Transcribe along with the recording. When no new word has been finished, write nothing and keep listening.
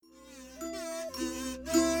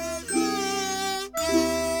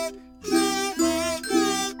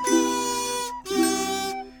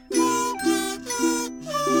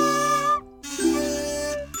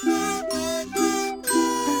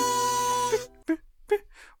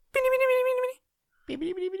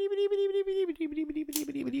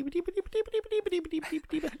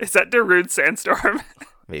Is that Darude Sandstorm?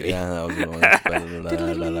 Maybe. Yeah, that was one.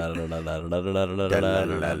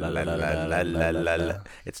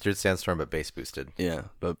 It's Druid Sandstorm, but bass boosted Yeah,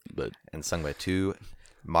 but and sung by two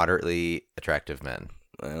moderately attractive men.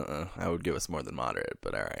 I would give us more than moderate,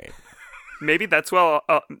 but all right. Maybe that's where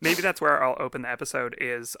I'll open the episode,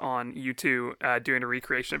 is on you two doing a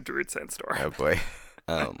recreation of Darude Sandstorm. Oh boy.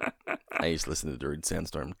 I used to listen to Druid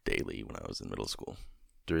Sandstorm daily when I was in middle school.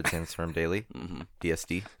 Druid Sandstorm Daily? Mm-hmm.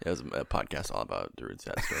 DSD? It was a podcast all about Druid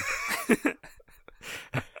Sandstorm.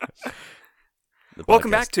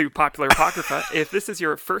 Welcome back to Popular Apocrypha. If this is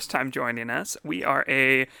your first time joining us, we are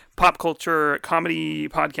a pop culture comedy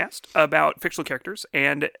podcast about fictional characters,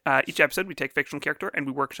 and each episode we take a fictional character and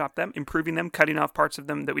we workshop them, improving them, cutting off parts of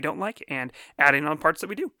them that we don't like, and adding on parts that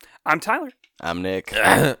we do. I'm Tyler. I'm Nick.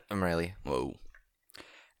 I'm Riley.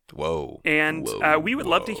 Whoa. And we would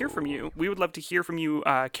love to hear from you. We would love to hear from you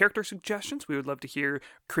character suggestions. We would love to hear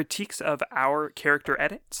critiques of our character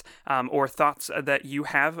edits, or thoughts that you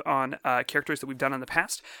have on characters that we've done in the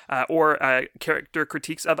past, or character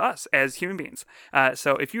critiques of us as human beings.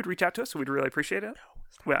 So if you'd reach out to us, we'd really appreciate it.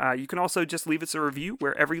 You can also just leave us a review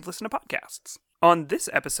wherever you listen to podcasts. On this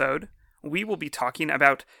episode, we will be talking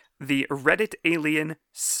about the Reddit alien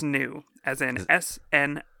Snoo, as in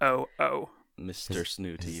Snoo. Mr.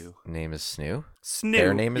 Snoo to you. Name is Snoo? Snoo.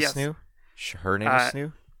 Their name is yes. Snoo? Her name is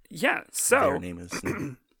Snoo? Yeah, so... Their name is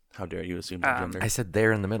Snoo. How dare you assume their gender? I said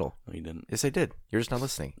there in the middle. No, you didn't. Yes, I did. You're just not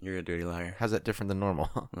listening. You're a dirty liar. How's that different than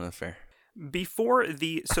normal? Not fair. Before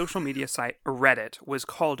the social media site Reddit was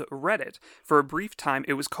called Reddit, for a brief time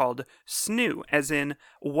it was called Snoo, as in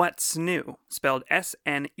what's new, spelled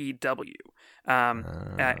S-N-E-W.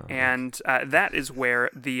 And that is where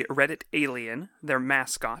the Reddit alien, their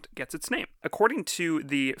mascot, gets its name. According to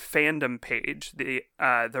the fandom page, the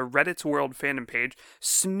Reddit's World fandom page,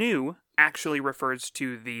 Snoo actually refers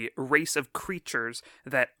to the race of creatures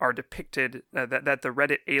that are depicted, that the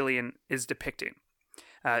Reddit alien is depicting.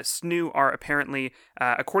 Snoo are apparently,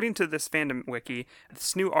 according to this fandom wiki,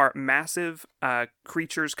 Snoo are massive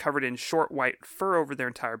creatures covered in short white fur over their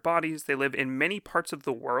entire bodies. They live in many parts of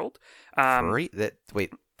the world. Furry?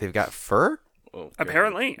 Wait, they've got fur? Oh,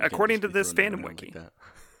 Apparently, careful. according to You can't this just be throwing fandom that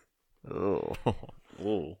wiki. around like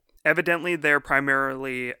Oh. that. Evidently, they're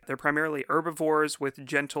primarily herbivores with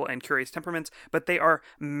gentle and curious temperaments, but they are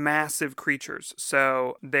massive creatures,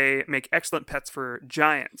 so they make excellent pets for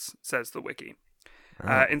giants, says the wiki.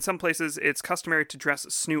 In some places, it's customary to dress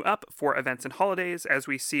Snoo up for events and holidays, as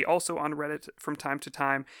we see also on Reddit from time to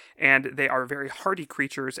time, and they are very hardy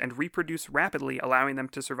creatures and reproduce rapidly, allowing them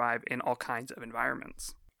to survive in all kinds of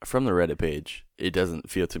environments. From the Reddit page, it doesn't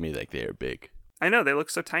feel to me like they are big. I know, they look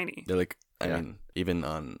so tiny. They're like, I Yeah. mean, even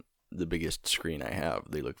on the biggest screen I have,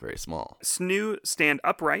 they look very small. Snoo stand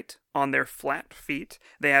upright on their flat feet.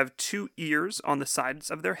 They have 2 ears on the sides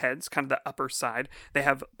of their heads, kind of the upper side. They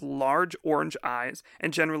have large orange eyes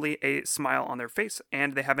and generally a smile on their face,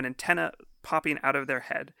 and they have an antenna popping out of their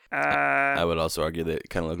head. I would also argue that it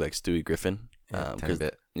kind of look like Stewie Griffin. Yeah, tiny 'Cause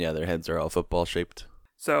bit. yeah, their heads are all football shaped.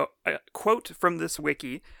 So, a quote from this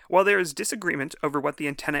wiki: while there is disagreement over what the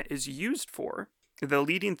antenna is used for, the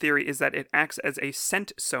leading theory is that it acts as a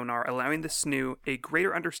scent sonar, allowing the Snoo a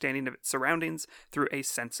greater understanding of its surroundings through a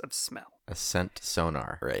sense of smell. A scent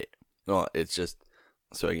sonar. Right. Well, it's just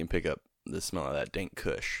so I can pick up the smell of that dank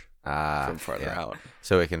kush from farther yeah. out.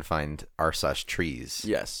 So it can find r// trees.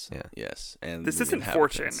 Yes. Yeah. Yes. And This the isn't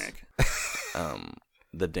fortune, inhabitants. Nick.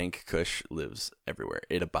 The dank kush lives everywhere.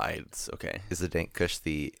 It abides. Okay. Is the Dank Kush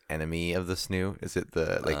the enemy of the Snoo? Is it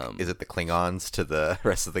is it the Klingons to the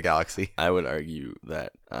rest of the galaxy? I would argue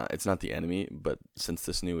that it's not the enemy, but since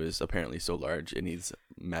the Snoo is apparently so large, it needs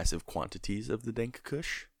massive quantities of the dank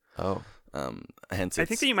kush. Oh. Hence, I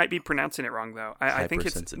think that you might be pronouncing it wrong, though. I think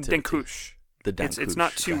it's hypersensitivity. Denkush. the dank It's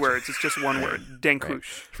not two words. It's just one word. Denkush. Right.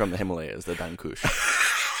 From the Himalayas, the dankush.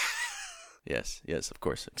 Yes, of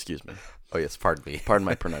course. Excuse me. Oh yes, pardon me. Pardon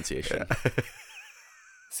my pronunciation.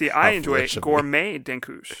 See, I enjoy foolish of me. gourmet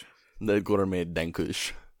Denkush. The gourmet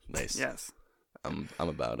dankush. Nice. Yes. I'm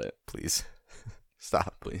about it. Please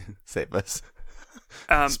stop. Please save us.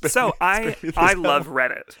 So I love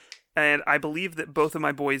Reddit. And I believe that both of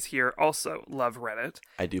my boys here also love Reddit.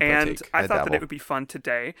 I do And partake. I thought that dabble. it would be fun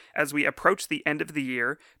today, as we approach the end of the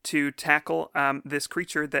year, to tackle this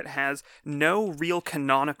creature that has no real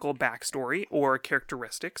canonical backstory or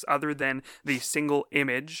characteristics other than the single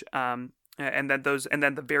image and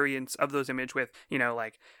then the variants of those image with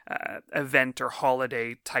like event or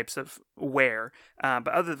holiday types of wear. But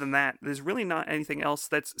other than that, there's really not anything else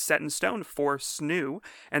that's set in stone for Snoo,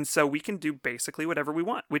 and so we can do basically whatever we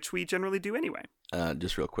want, which we generally do anyway.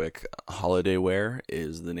 Just real quick, Holiday Wear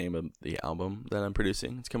is the name of the album that I'm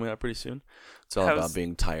producing. It's coming out pretty soon. It's all about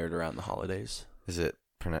being tired around the holidays. Is it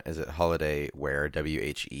Holiday Wear,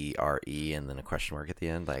 WHERE, and then a question mark at the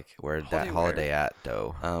end? Like, where'd that holiday at,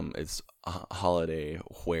 though? It's Holiday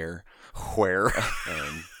Where. Where?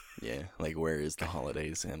 Yeah, like where is the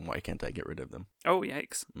holidays and why can't I get rid of them? Oh,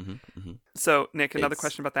 yikes. Mm-hmm. So, Nick, another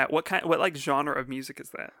question about that. What like genre of music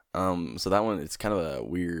is that? So that one, it's kind of a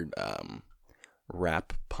weird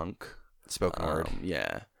rap punk. Spoken word.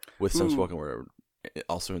 Yeah, with some spoken word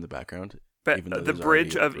also in the background. But the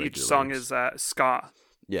bridge of each song is ska.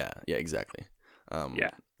 Yeah, exactly.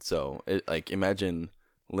 Yeah. So imagine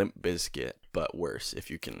Limp Bizkit, but worse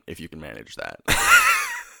if you can manage that.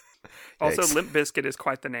 Also, Limp Bizkit is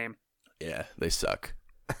quite the name. Yeah, they suck.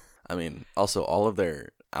 I mean, also all of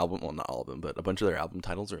their album, well, not all of them, but a bunch of their album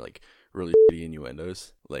titles are like really shitty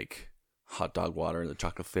innuendos, like Hot Dog Water and the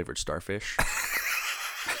Chocolate Flavored Starfish.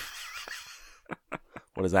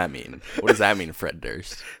 What does that mean? What does that mean, Fred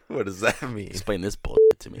Durst? What does that mean? Explain this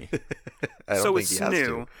bullshit to me. I don't so think with he has Snoo,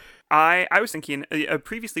 to. I was thinking,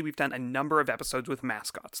 previously we've done a number of episodes with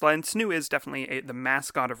mascots, and Snoo is definitely the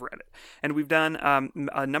mascot of Reddit. And we've done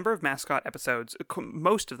a number of mascot episodes,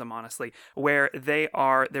 most of them honestly, where they're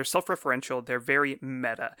self-referential, they're very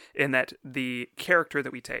meta, in that the character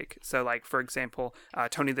that we take, so like, for example,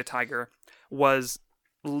 Tony the Tiger was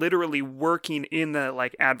literally working in the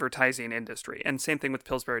like advertising industry, and same thing with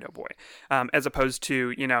Pillsbury Doughboy, as opposed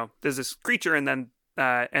to, there's this creature and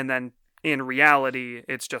then in reality,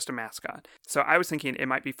 it's just a mascot. So I was thinking it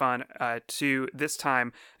might be fun to this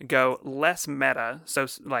time go less meta. So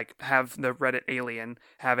like have the Reddit alien,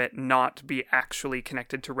 have it not be actually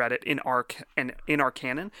connected to Reddit in our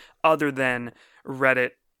canon, other than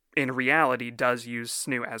Reddit in reality does use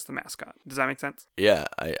Snoo as the mascot. Does that make sense? Yeah,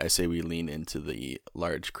 I say we lean into the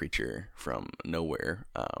large creature from nowhere,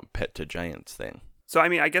 pet to giant thing. So, I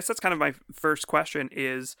mean, I guess that's kind of my first question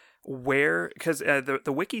is where, because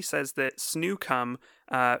the wiki says that Snoo come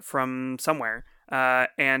from somewhere,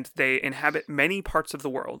 and they inhabit many parts of the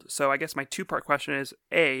world. So I guess my two-part question is,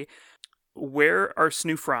 A, where are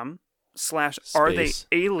Snoo from? / are they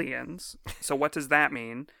aliens? So what does that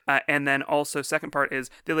mean? And then also, second part is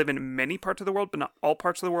they live in many parts of the world, but not all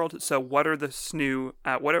parts of the world. So what are the Snoo,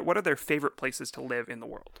 what are their favorite places to live in the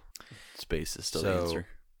world? Space is still the answer.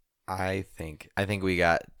 I think we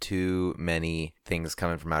got too many things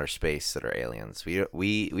coming from outer space that are aliens.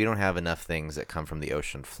 We don't have enough things that come from the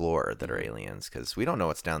ocean floor that are aliens, because we don't know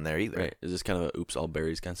what's down there either. Right? Is this kind of a oops all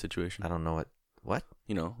berries kind of situation? I don't know what.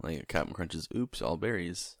 Like Captain Crunch's oops all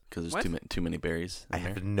berries because there's too many berries. I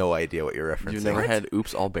have no idea what you're referencing. You've never had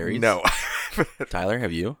oops all berries? No. Tyler,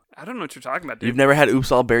 have you? I don't know what you're talking about, dude. You've never had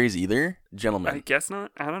oops all berries either, gentlemen? I guess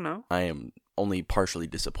not. I don't know. I am only partially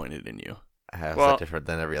disappointed in you. How's that different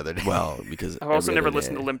than every other day? Well, because I've also never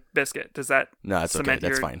listened to Limp Bizkit. Does that? No, it's okay.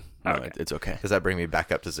 That's fine. No, okay. It's okay. Does that bring me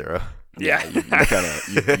back up to 0? Yeah.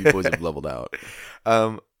 You boys have leveled out.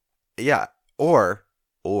 Yeah. Or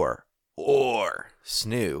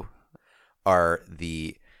Snoo are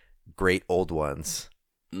the great old ones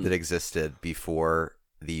that existed before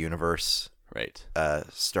the universe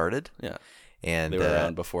started. Yeah. And they were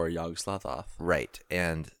around before Yog-Sothoth. Right.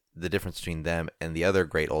 And the difference between them and the other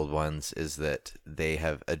great old ones is that they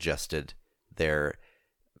have adjusted their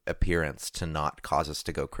appearance to not cause us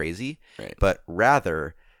to go crazy, right. But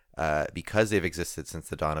rather, because they've existed since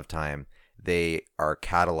the dawn of time, they are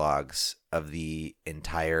catalogs of the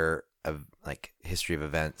entire history of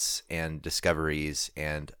events and discoveries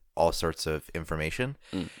and all sorts of information.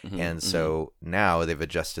 And so now they've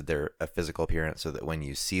adjusted their physical appearance so that when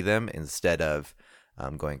you see them, instead of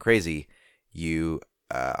going crazy, you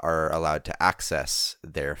are allowed to access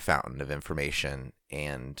their fountain of information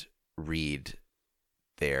and read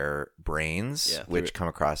their brains, which come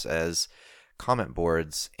across as comment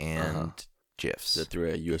boards and GIFs. Is it through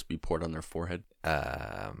a USB port on their forehead?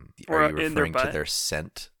 Are you referring to their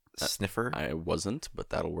scent sniffer? I wasn't, but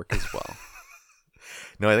that'll work as well.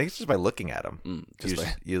 No, I think it's just by looking at them.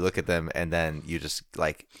 You look at them, and then you just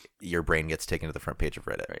your brain gets taken to the front page of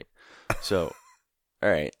Reddit. Right. So, all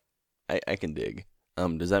right, I can dig.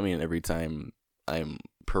 Does that mean every time I'm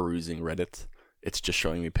perusing Reddit, it's just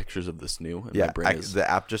showing me pictures of the Snoo? And yeah, the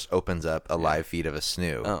app just opens up a live feed of a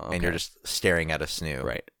Snoo, okay. and you're just staring at a Snoo.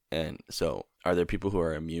 Right. And so, are there people who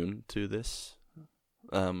are immune to this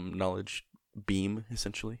knowledge beam,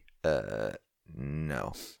 essentially?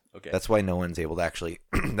 No. Okay. That's why no one's able to actually.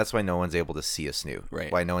 That's why no one's able to see a snoo.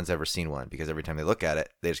 Right. Why no one's ever seen one, because every time they look at it,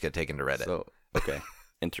 they just get taken to Reddit. So, okay.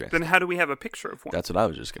 Interesting. Then how do we have a picture of one? That's what I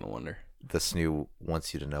was just going to wonder. The snoo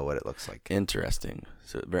wants you to know what it looks like. Interesting.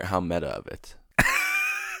 So, how meta of it?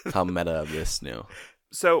 How meta of this new?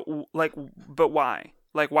 So, like, but why?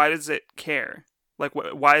 Like, why does it care? Like,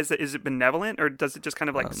 why is it? Is it benevolent, or does it just kind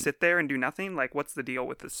of like sit there and do nothing? Like, what's the deal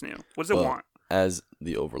with the snoo? What does it want? As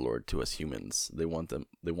the overlord to us humans, they want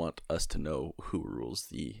us to know who rules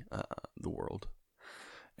the world,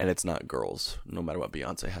 and it's not girls. No matter what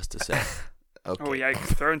Beyonce has to say. Okay. Oh yeah,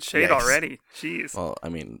 throwing shade Yikes. already. Jeez. Well, I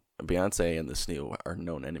mean, Beyonce and the snoo are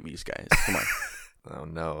known enemies, guys. Come on. Oh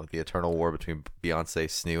no, the eternal war between Beyonce,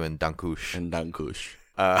 snoo, and Dankush. And Don Kush.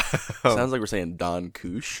 Sounds like we're saying Don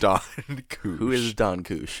Kush. Don Kush. Who is Don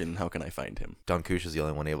Kush, and how can I find him? Don Kush is the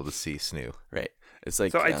only one able to see snoo. Right. It's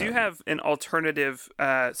like So I do have an alternative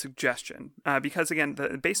suggestion because again,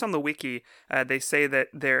 based on the wiki, they say that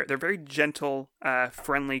they're very gentle,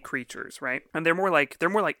 friendly creatures, right? And they're more like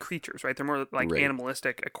creatures, right? They're more like Right.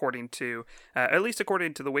 animalistic, according to at least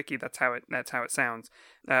according to the wiki. That's how it sounds.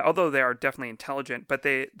 Although they are definitely intelligent, but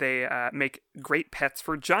they make great pets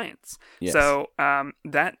for giants. Yes. So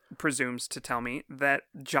that presumes to tell me that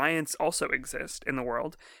giants also exist in the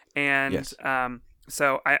world, and Yes.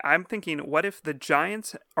 So I'm thinking, what if the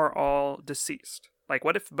giants are all deceased? Like,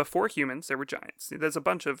 what if before humans there were giants? There's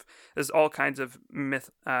all kinds of myth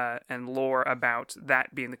and lore about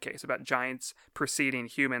that being the case, about giants preceding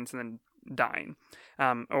humans and then dying,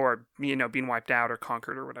 or being wiped out or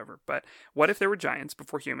conquered or whatever. But what if there were giants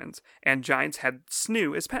before humans and giants had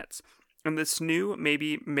snoo as pets? And the snoo,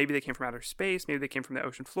 maybe they came from outer space, maybe they came from the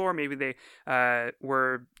ocean floor, maybe they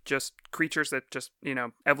were just creatures that just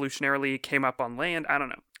evolutionarily came up on land. I don't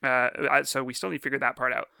know. So we still need to figure that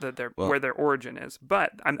part out, where their origin is.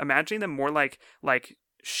 But I'm imagining them more like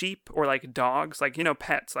sheep or like dogs, like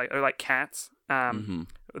pets, or like cats.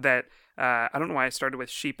 That I don't know why I started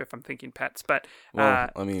with sheep if I'm thinking pets, but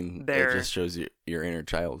well, I mean, they're it just shows your inner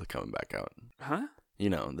child coming back out. huh?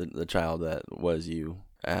 The child that was you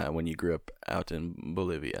when you grew up out in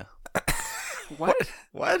Bolivia. What?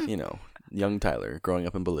 What? Young Tyler growing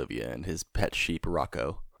up in Bolivia and his pet sheep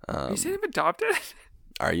Rocco. You said I'm adopted?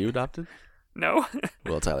 Are you adopted? No.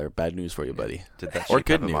 Well, Tyler, bad news for you, buddy. Did that Or sheep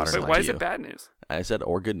good have a news. modern But Like why life? is you. it bad news? I said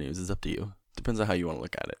or good news. It's up to you. Depends on how you want to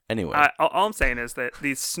look at it. Anyway. All I'm saying is that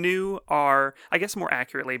these snoo are, I guess more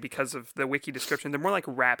accurately because of the wiki description, they're more like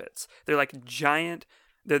rabbits. They're like giant,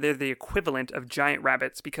 they're the equivalent of giant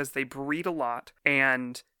rabbits because they breed a lot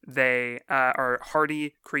and they are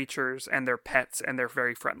hardy creatures and they're pets and they're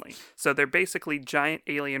very friendly. So they're basically giant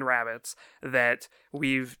alien rabbits that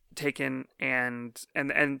we've taken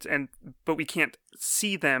but we can't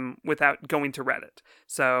see them without going to Reddit.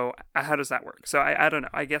 So how does that work? So I don't know.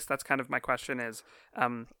 I guess that's kind of my question is,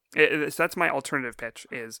 so that's my alternative pitch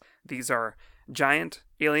is these are giant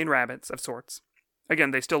alien rabbits of sorts. Again,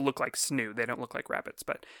 they still look like snoo. They don't look like rabbits,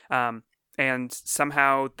 but and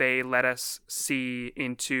somehow they let us see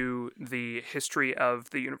into the history of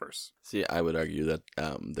the universe. See, I would argue that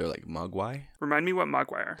they're like Mogwai. Remind me what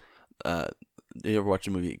Mogwai are. You ever watch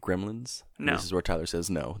the movie Gremlins? No. This is where Tyler says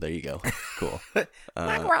no. There you go. Cool.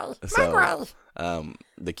 Mogwai.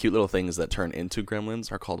 The cute little things that turn into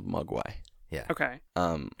gremlins are called Mogwai. Yeah. Okay.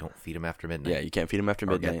 Don't feed them after midnight. Yeah, you can't feed them after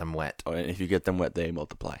Or midnight. get them wet. Oh, and if you get them wet, they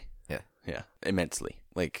multiply. Yeah. Yeah, immensely.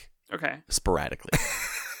 Like Okay. sporadically.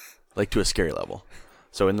 Like to a scary level.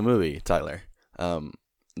 So in the movie, Tyler, the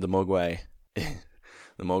Mogwai,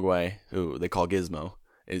 who they call Gizmo,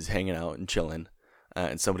 is hanging out and chilling,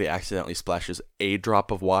 and somebody accidentally splashes a drop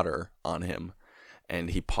of water on him,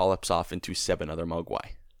 and he polyps off into 7 other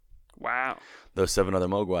Mogwai. Wow. Those 7 other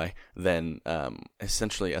Mogwai then,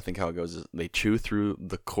 essentially, I think how it goes is they chew through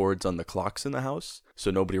the cords on the clocks in the house, so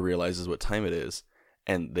nobody realizes what time it is,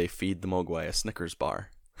 and they feed the Mogwai a Snickers bar.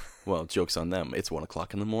 Well, joke's on them. It's 1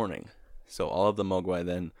 o'clock in the morning. So all of the Mogwai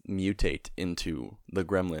then mutate into the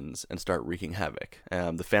gremlins and start wreaking havoc.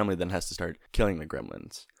 The family then has to start killing the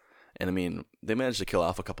gremlins. And I mean, they managed to kill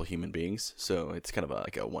off a couple human beings, so it's kind of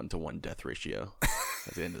like a 1-to-1 death ratio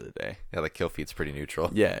at the end of the day. Yeah, the kill feed's pretty neutral.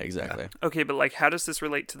 Yeah, exactly. Okay, but like, how does this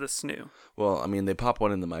relate to the snoo? Well, I mean, they pop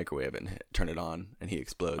one in the microwave and turn it on, and he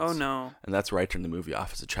explodes. Oh no. And that's where I turned the movie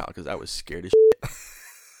off as a child, because I was scared as shit.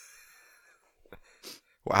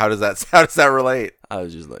 Well, how does that relate? I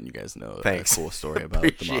was just letting you guys know Thanks. a cool story about the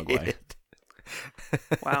Appreciate Mogwai. it.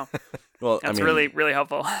 Wow. Well, That's I mean, really, really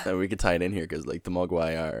helpful. we could tie it in here because like the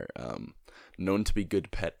Mogwai are known to be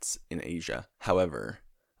good pets in Asia. However,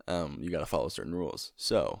 you got to follow certain rules.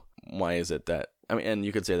 So why is it that and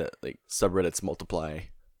you could say that like subreddits multiply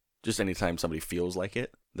just anytime somebody feels like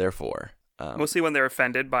it. Therefore, Mostly when they're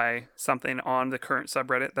offended by something on the current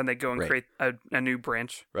subreddit, then they go and Right. create a new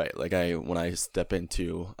branch. right, like when I step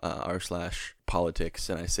into r/politics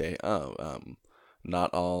and I say,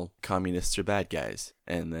 not all communists are bad guys,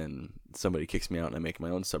 and then somebody kicks me out and I make my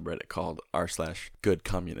own subreddit called r/good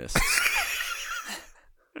communists.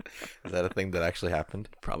 Is that a thing that actually happened?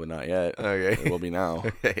 Probably not yet. Okay. It will be now.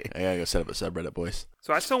 Okay. I gotta go set up a subreddit, boys.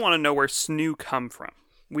 So I still want to know where snoo come from.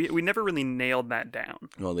 We never really nailed that down.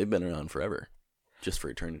 Well, they've been around forever, just for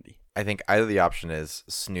eternity. I think either the option is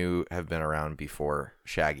snoo have been around before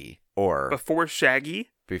Shaggy, or Before Shaggy?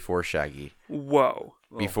 before Shaggy. Whoa.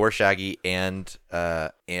 Before Shaggy and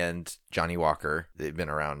Johnny Walker, they've been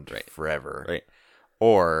around Right. forever. Right.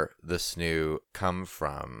 Or the snoo come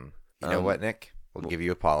from, you know Um, what, Nick? We'll give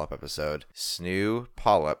you a polyp episode. Snoo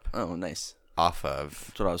polyp Oh, nice. off of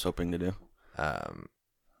That's what I was hoping to do. um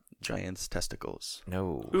Giant's testicles.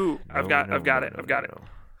 no. Ooh, I've got it. I've got it.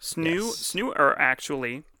 Snoo Yes. snoo are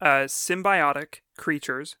actually symbiotic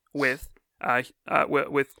creatures with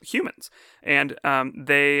humans, and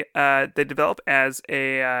they develop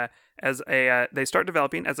they start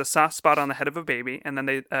developing as a soft spot on the head of a baby, and then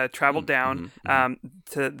they travel down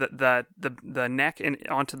to the neck and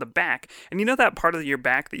onto the back. And you know that part of your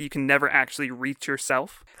back that you can never actually reach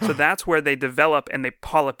yourself? So that's where they develop and they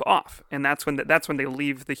polyp off, and that's when they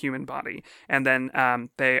leave the human body. And then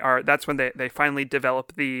that's when they finally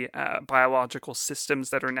develop the biological systems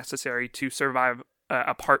that are necessary to survive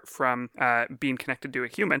apart from being connected to a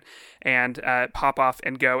human, and pop off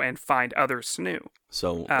and go and find other snoo.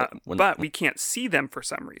 So, But we can't see them for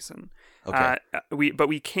some reason. Okay.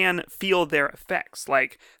 We can feel their effects,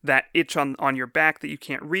 like that itch on your back that you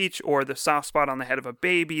can't reach, or the soft spot on the head of a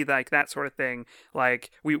baby, like that sort of thing.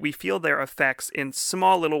 Like we feel their effects in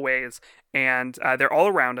small little ways, and they're all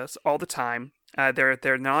around us all the time.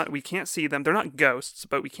 They're not. We can't see them. They're not ghosts,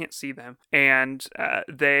 but we can't see them, and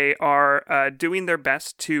they are doing their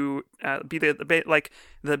best to be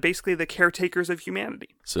basically the caretakers of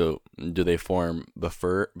humanity. So, do they form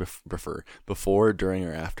before, during,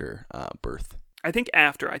 or after birth? I think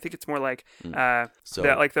after. I think it's more like So-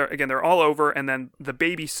 that. Like they're all over, and then the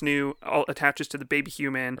baby snoo all attaches to the baby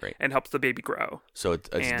human Right. and helps the baby grow. So it's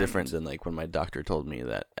And- different than like when my doctor told me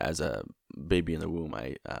that as a baby in the womb,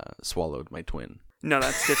 I swallowed my twin. No,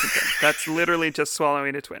 that's different. Then. That's literally just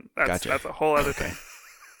swallowing a twin. Gotcha. That's a whole other thing.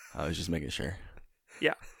 I was just making sure.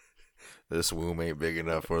 Yeah. This womb ain't big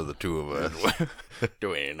enough for the two of us.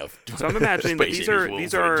 Doing enough. So I'm imagining that these are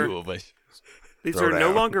These Throw are no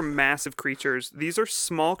down. longer massive creatures. These are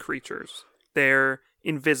small creatures. They're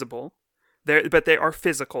invisible. But they are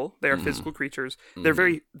physical. They are physical creatures. They're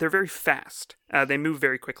very fast. They move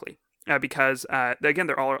very quickly. Because again,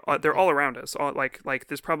 they're all around us. Like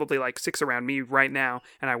there's probably like 6 around me right now,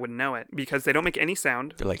 and I wouldn't know it because they don't make any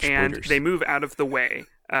sound. They're like and spiders. they move out of the way.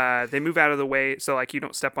 They move out of the way so like you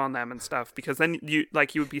don't step on them and stuff, because then you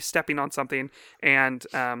would be stepping on something and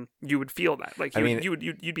you would feel that, like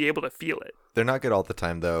you'd be able to feel it. They're not good all the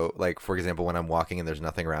time though. Like for example, when I'm walking and there's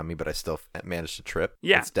nothing around me, but I still manage to trip.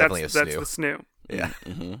 Yeah, it's definitely that's a the snoo. snoo. Yeah.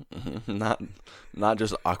 Not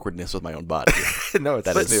just awkwardness with my own body. No, it's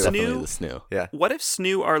That But is snoo. definitely snoo- the snoo. Yeah. What if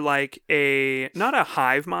snoo are like not a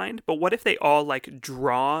hive mind, but what if they all like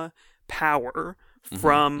draw power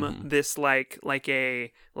from this like an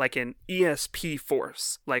ESP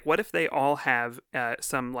force? Like what if they all have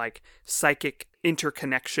some like psychic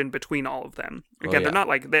interconnection between all of them? Again, yeah. they're not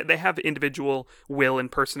like they have individual will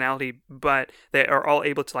and personality, but they are all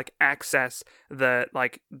able to like access the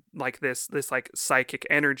like this like psychic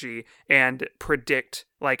energy and predict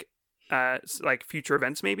like future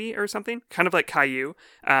events maybe or something, kind of like Caillou,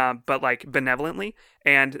 but like benevolently,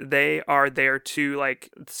 and they are there to like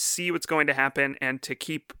see what's going to happen and to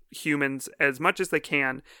keep humans as much as they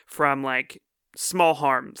can from like small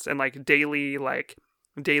harms and like daily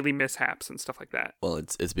mishaps and stuff like that. Well,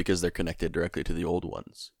 it's because they're connected directly to the old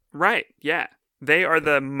ones. Right, yeah. They are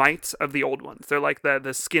the mites of the old ones. They're like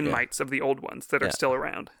the skin Yeah. mites of the old ones that are Yeah. still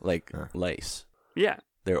around. Like lice. Yeah.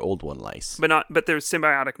 They're old one lice. But they're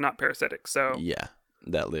symbiotic, not parasitic. So Yeah.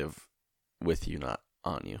 That live with you, not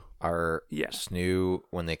on you. Our Yeah. snoo,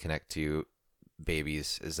 when they connect to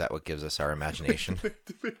babies, is that what gives us our imagination?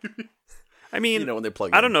 I mean, when they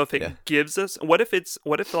plug I don't know if it Yeah. gives us. What if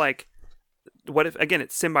again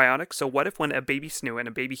it's symbiotic? So what if when a baby snoo and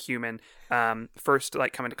a baby human first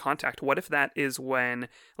like come into contact? What if that is when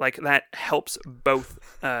like that helps both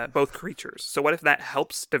creatures? So what if that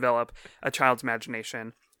helps develop a child's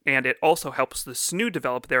imagination, and it also helps the snoo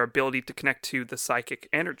develop their ability to connect to the psychic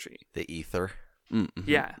energy? The ether.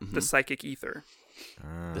 Yeah, the psychic ether.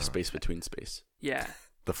 The space between space. Yeah.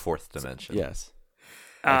 The fourth dimension. Yes.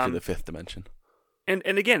 Actually, the fifth dimension. And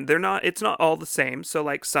again, it's not all the same. So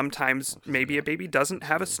like sometimes maybe a baby doesn't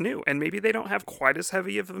have a snoo, and maybe they don't have quite as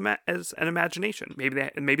heavy of as an imagination.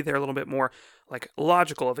 Maybe they're a little bit more like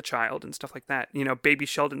logical of a child and stuff like that. Baby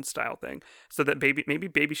Sheldon style thing. So that maybe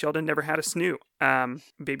Baby Sheldon never had a snoo.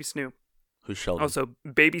 Baby Snoo. Who's Sheldon? Also,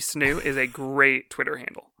 Baby Snoo is a great Twitter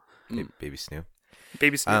handle. Baby Snoo.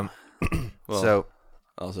 Baby Snoo. Well, So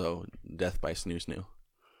also, Death by Snoo Snoo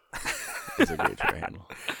is a great Twitter handle.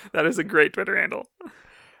 That is a great Twitter handle.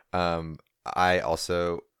 I was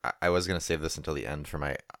going to save this until the end for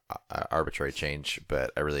my arbitrary change,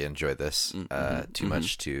 but I really enjoyed this too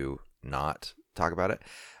much to not talk about it.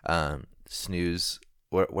 Snooze.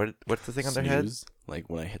 What's the thing on their head? Snooze? Like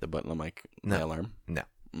when I hit the button on my alarm? No.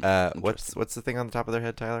 What's the thing on the top of their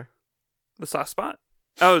head, Tyler? The soft spot?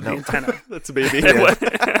 Oh, the No. antenna. That's a baby.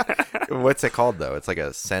 What's it called though? It's like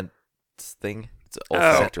a scent thing. It's an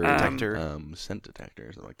olfactory detector. Scent detector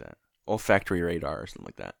or something like that. Olfactory radar or something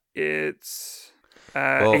like that. It's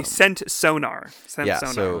Well, a scent sonar. yeah,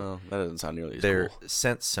 Sonar. so- Oh, that doesn't sound nearly as Their cool.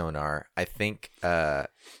 scent sonar. I think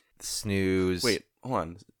Snooze. Wait, hold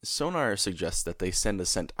on. Sonar suggests that they send a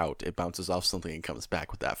scent out. It bounces off something and comes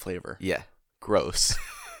back with that flavor. Yeah. Gross.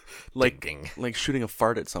 Ding. Like shooting a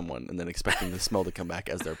fart at someone and then expecting the smell to come back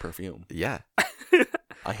as their perfume. Yeah.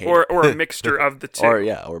 I hate or it. or a mixture of the two.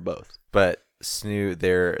 Or both. But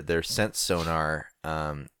their scent sonar,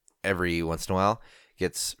 every once in a while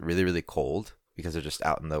gets really, really cold because they're just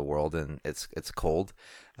out in the world and it's cold.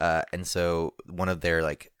 And so one of their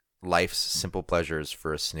like life's simple pleasures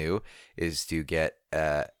for a snoo is to get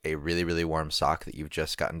a really, really warm sock that you've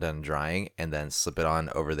just gotten done drying and then slip it on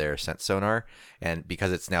over their scent sonar. And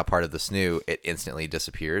because it's now part of the snoo, it instantly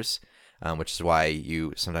disappears. Which is why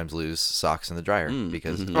you sometimes lose socks in the dryer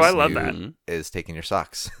because the Oh, I love snoo is taking your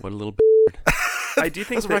socks. What a little I do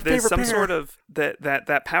think that there's some sort of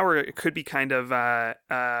that power could be kind of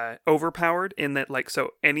overpowered in that, like,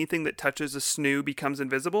 so anything that touches a snoo becomes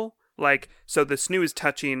invisible. Like, so the snoo is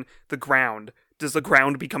touching the ground. Does the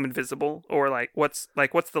ground become invisible, or what's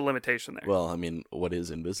the limitation there? Well, I mean, what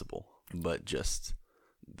is invisible? But just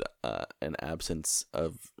an absence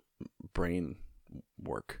of brain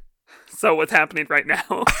work. So what's happening right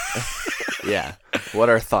now? Yeah. What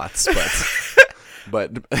are thoughts?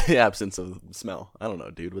 But the absence of smell. I don't know,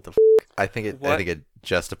 dude. What the I think it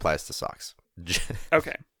just applies to socks.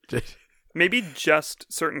 Okay. Maybe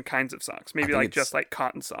just certain kinds of socks. Maybe think just like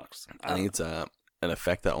cotton socks. I think it's an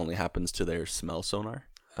effect that only happens to their smell sonar.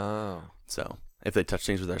 Oh. So if they touch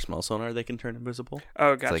things with their smell sonar, they can turn invisible.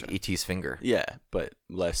 Oh, It's gotcha. like E.T.'s finger. Yeah, but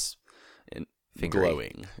less Fingery.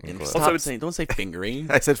 glowing. And Stop Also, saying, don't say fingering.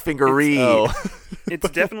 I said fingery. It's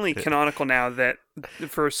definitely canonical now that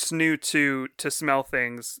for snoo to smell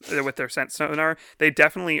things with their scent sonar, they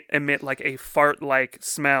definitely emit like a fart-like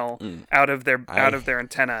smell out of their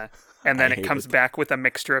antenna, and then I it hate comes it. back with a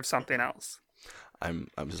mixture of something else. I'm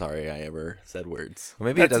sorry I ever said words. Well,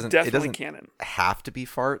 maybe That's it definitely doesn't canon. have to be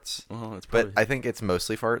farts. Well, it's But probably I think it's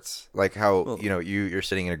mostly farts. Like how, you're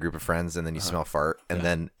sitting in a group of friends and then you smell fart and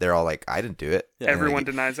then they're all like, I didn't do it. Yeah. Everyone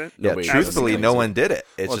denies it. Yeah, Nobody truthfully, denies no it. one did it.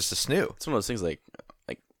 It's Well, just a snoo. it's one of those things like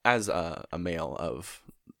as a male of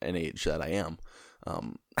an age that I am,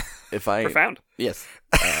 if I Profound. yes,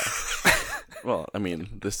 well, I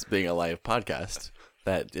mean, this being a live podcast,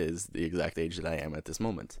 that is the exact age that I am at this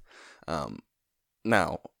moment.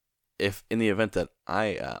 Now, if in the event that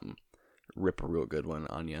I rip a real good one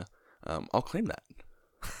on you, I'll claim that.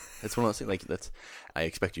 It's one of those things like I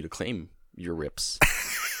expect you to claim your rips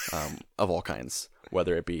of all kinds,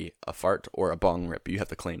 whether it be a fart or a bong rip. You have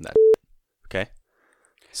to claim that. Okay.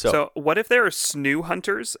 So what if there are snoo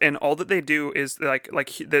hunters and all that they do is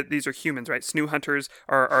these are humans, right? Snoo hunters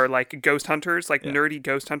are like ghost hunters, like nerdy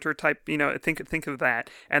ghost hunter type, think of that.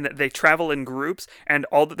 And that they travel in groups and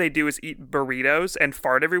all that they do is eat burritos and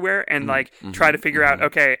fart everywhere and try to figure out,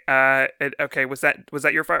 okay, was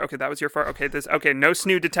that your fart? Okay, that was your fart. Okay, no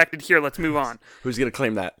snoo detected here. Let's move on. Who's gonna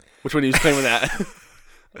claim that? Which one of you is claiming that? All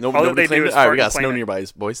that Nobody they claimed do it. is All right, fart we got and claim snow it. nearby,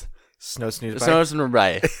 boys. Snow snooze. Snow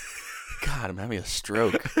nearby. God, I'm having a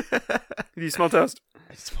stroke. Do you smell toast?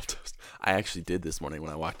 I smell toast. I actually did this morning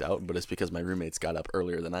when I walked out, but it's because my roommates got up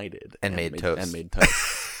earlier than I did And made toast.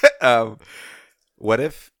 What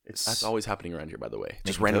if That's always happening around here, by the way.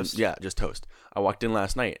 Just Making random, toast? yeah, just toast. I walked in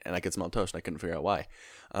last night and I could smell toast and I couldn't figure out why.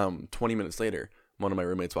 20 minutes later, one of my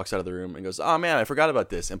roommates walks out of the room and goes, "Oh man, I forgot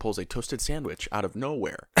about this," and pulls a toasted sandwich out of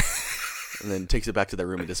nowhere, and then takes it back to their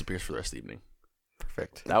room and disappears for the rest of the evening.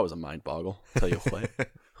 perfect? That was a mind boggle. Tell you what.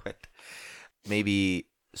 Maybe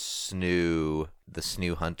the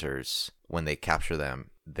snoo hunters, when they capture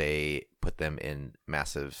them, they put them in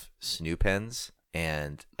massive snoo pens,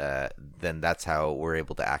 and then that's how we're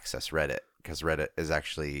able to access Reddit, because Reddit is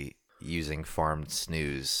actually using farmed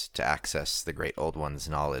snooze to access the Great Old One's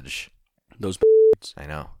knowledge. Those I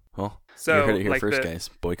know. Well, So, you heard it here like first, guys.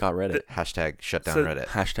 Boycott Reddit. Hashtag shut down So- Reddit.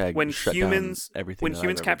 Hashtag when shut humans down everything. when that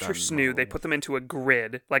humans I've ever capture done in my snoo, they life. put them into a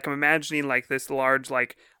grid. Like I'm imagining like this large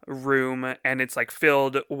like room, and it's like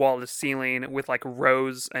filled wall to ceiling with like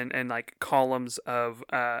rows and like columns of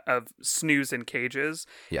snoos in cages.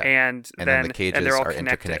 Yeah. And And then then the cages and they're all are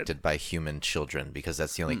connected. interconnected by human children, because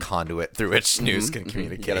that's the only conduit through which snooze can You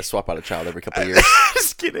communicate. gotta swap out a child every couple of years.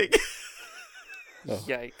 Just kidding.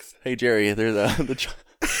 Yikes. Hey Jerry, there's the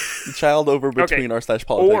child over between r/politics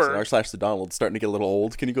Or- and r/the Donald starting to get a little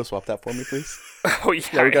old. Can you go swap that for me, please? Oh yeah.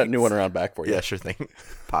 Yeah, we got a new one around back for you. Yeah, sure thing.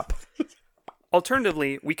 Pop.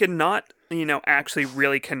 Alternatively, we could not, actually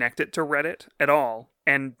really connect it to Reddit at all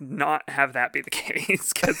and not have that be the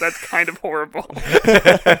case, because that's kind of horrible.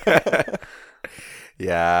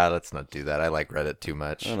 Yeah, let's not do that. I like Reddit too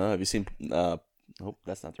much. I don't know. Have you seen? Oh,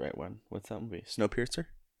 that's not the right one. What's that movie? Snowpiercer.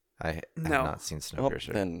 I No. have not seen Well,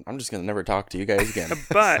 Snowpiercer. then I'm just gonna never talk to you guys again.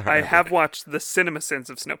 But Sorry. I have watched the CinemaSins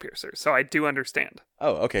of Snowpiercer, so I do understand.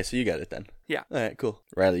 Oh, okay. So you got it then. Yeah. All right. Cool.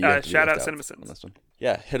 Riley, you have to be shout out left CinemaSins. on this one.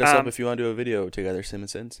 Yeah, hit us up Um, if you want to do a video together,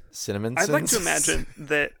 CinemaSins. Cinnamon I'd like to Sins? imagine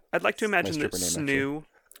that. I'd like to imagine that stripper name, Snoo.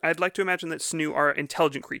 I'd like to imagine that Snoo are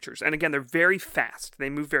intelligent creatures, and again, they're very fast. They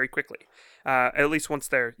move very quickly. At least once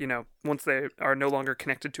they're, once they are no longer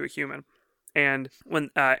connected to a human. And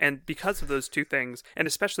and because of those two things, and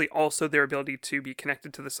especially also their ability to be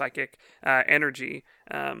connected to the psychic energy,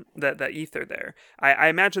 that ether there, I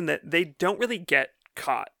imagine that they don't really get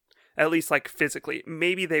caught, at least like physically.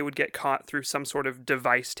 Maybe they would get caught through some sort of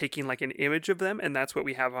device taking like an image of them, and that's what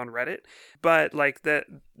we have on Reddit. But like that,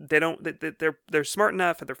 they're smart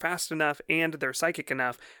enough, and they're fast enough, and they're psychic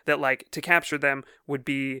enough that like to capture them would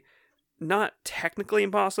be not technically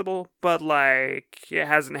impossible, but like it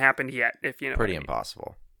hasn't happened yet, if you know. Pretty what I mean.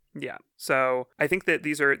 impossible. Yeah. So I think that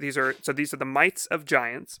these are the mites of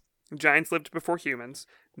giants. Giants lived before humans.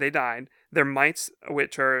 They died. They're mites,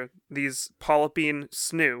 which are these polypine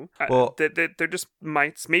snoo. Well- they're just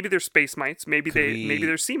mites. Maybe they're space mites. Maybe Could maybe we-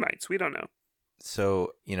 they're sea mites. We don't know.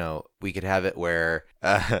 So, we could have it where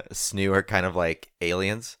snoo are kind of like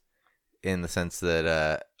aliens, in the sense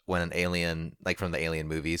that when an alien, like from the Alien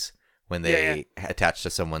movies, when they attach to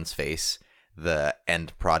someone's face, the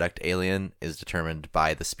end product alien is determined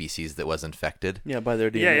by the species that was infected. Yeah, by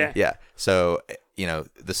their DNA. Yeah. Yeah. So,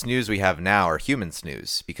 the snoos we have now are human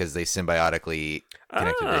snoos, because they symbiotically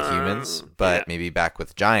connected to humans. But maybe back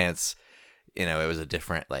with giants, it was a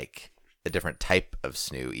different type of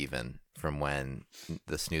snoo, even from when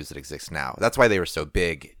the snoos that exist now. That's why they were so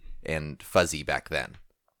big and fuzzy back then.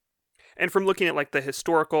 And from looking at like the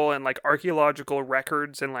historical and like archaeological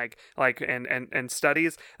records and and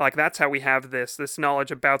studies, like that's how we have this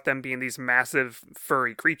knowledge about them being these massive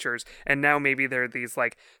furry creatures. And now maybe they're these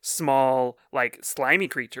like small, like slimy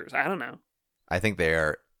creatures. I don't know. I think they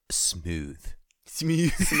are smooth.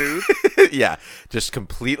 Smooth. Yeah, just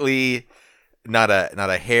completely not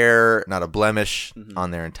a hair, not a blemish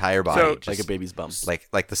on their entire body. So- just Like a baby's bum.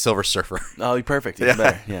 like the Silver Surfer. Oh, perfect. Even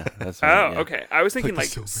better. Yeah. That's Oh, right, yeah. okay. I was thinking Like like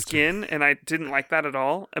the Silver skin, and I didn't like that at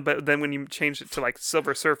all. But then when you changed it to like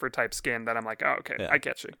Silver Surfer type skin, then I'm like, oh, okay, Yeah. I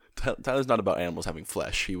get you. Tyler's not about animals having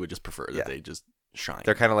flesh. He would just prefer that Yeah. they just shine.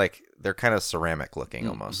 They're kind of ceramic looking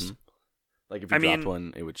almost. Mhm. Like if you I dropped mean-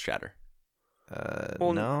 one, it would shatter.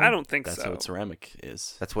 Well, no, I don't think That's so. what ceramic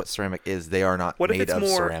is. That's what ceramic is. They are not What if made it's of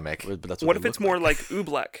more- ceramic. But that's What they if it's look more like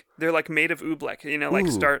oobleck? They're like made of oobleck, like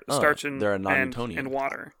Ooh, starch and, they're a and non-Newtonian. and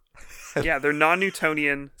water. Yeah, they're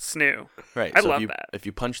non-Newtonian snoo. Right. I so love if you, that. If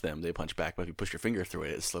you punch them, they punch back. But if you push your finger through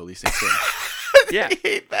it, it slowly sinks in. Yeah. I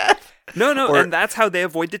hate that. No, Or- and that's how they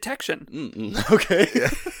avoid detection. Mm-mm. Okay.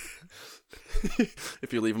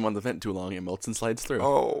 If you leave them on the vent too long, it melts and slides through.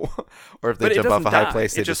 Oh, or if they But it jump off doesn't a high die.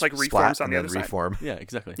 place, It they just, like, splat reforms on and the then other side. reform. Yeah,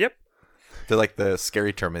 exactly. Yep. They're like the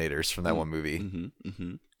scary Terminators from that one movie. Mm-hmm.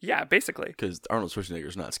 Mm-hmm. Yeah, basically. Because Arnold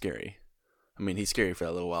Schwarzenegger's not scary. I mean, he's scary for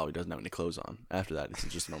that little while. He doesn't have any clothes on. After that,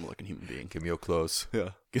 he's just a normal-looking human being. Give me your clothes. Yeah.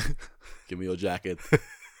 Give me your jacket.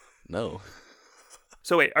 No.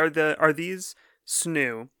 So wait, are these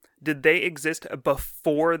snoo? Did they exist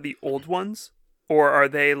before the old ones, or are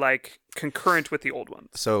they like concurrent with the old ones?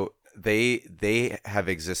 So they have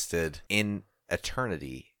existed in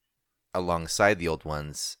eternity alongside the old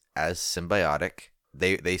ones as symbiotic.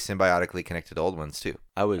 They symbiotically connected to old ones too.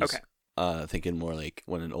 I was Okay. thinking more like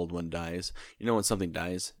when an old one dies. You know when something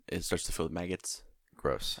dies, it starts to fill with maggots.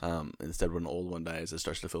 Gross. Instead, when an old one dies, it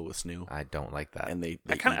starts to fill with snoo. I don't like that. And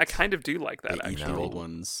I kind of do like that, they eat actually. the old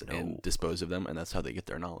ones and dispose of them, and that's how they get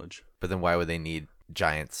their knowledge. But then why would they need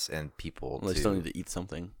giants and people? Well, they still need to eat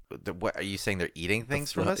something. What are you saying? They're eating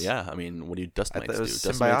things from us? Yeah, I mean, what do dust I mites thought it was do?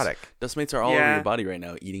 symbiotic. Dust mites are all over your body right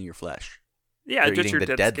now, eating your flesh. Yeah, They're just eating your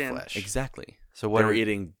the dead dead skin. flesh. Exactly. So what They're are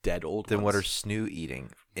eating dead old then? ones. What are snoo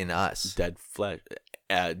eating in us? Dead flesh,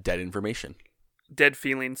 dead information. Dead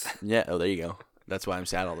feelings. Yeah. Oh, there you go. That's why I'm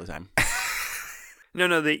sad all the time.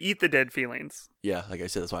 No, they eat the dead feelings. Yeah, like I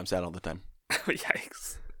said, that's why I'm sad all the time.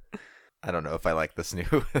 Yikes. I don't know if I like this new.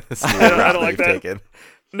 I don't like that. Taken.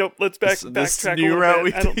 Nope, let's backtrack a new little route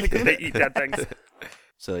bit. I don't think that they eat dead things.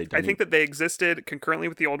 So they I think that they existed concurrently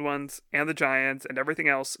with the old ones and the giants and everything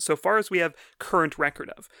else, so far as we have current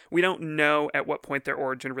record of. We don't know at what point their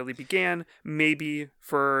origin really began. Maybe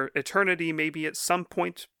for eternity, maybe at some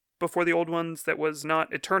point before the old ones that was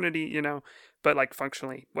not eternity, but like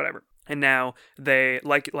functionally, whatever. And now they,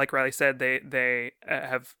 like Riley said, they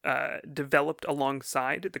have developed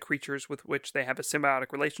alongside the creatures with which they have a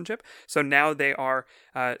symbiotic relationship. So now they are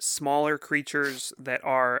smaller creatures that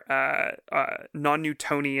are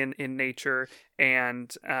non-Newtonian in nature,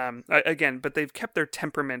 and again, but they've kept their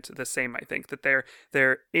temperament the same. I think that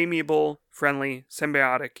they're amiable, friendly,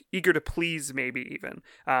 symbiotic, eager to please, maybe even,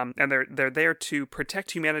 and they're there to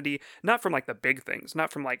protect humanity, not from like the big things,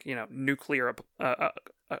 not from like nuclear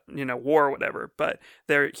war or whatever, but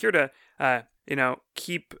they're here to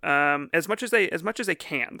keep as much as they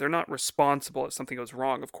can. They're not responsible if something goes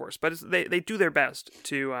wrong, of course, but they do their best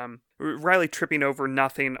to Riley tripping over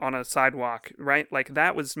nothing on a sidewalk, right? Like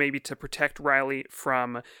that was maybe to protect Riley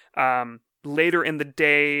from later in the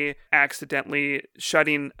day accidentally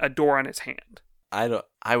shutting a door on his hand. I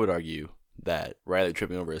would argue that Riley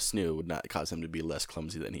tripping over a snoo would not cause him to be less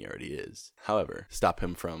clumsy than he already is. However, stop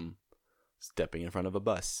him from stepping in front of a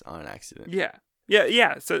bus on an accident.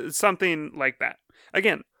 Yeah. So something like that.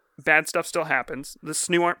 Again, bad stuff still happens. The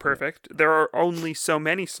snoo aren't perfect. There are only so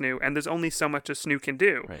many snoo, and there's only so much a snoo can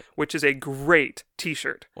do, right. Which is a great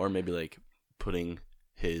t-shirt. Or maybe like putting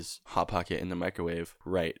his Hot Pocket in the microwave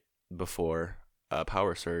right before a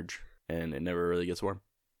power surge, and it never really gets warm.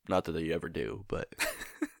 Not that you ever do, but...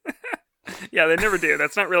 Yeah, they never do.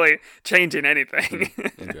 That's not really changing anything.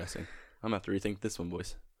 Interesting. I'm going to have to rethink this one,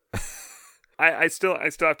 boys. I still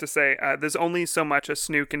have to say, there's only so much a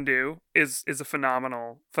snoo can do is a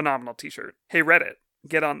phenomenal t-shirt. Hey, Reddit,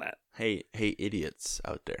 get on that. Hey, idiots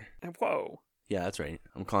out there. Whoa. Yeah, that's right.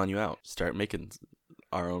 I'm calling you out. Start making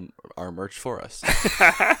our merch for us.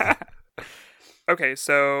 Okay,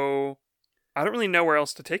 so I don't really know where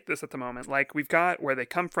else to take this at the moment. Like, we've got where they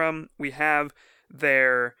come from. We have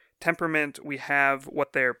their temperament. We have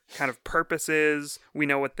what their kind of purpose is. We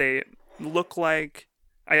know what they look like.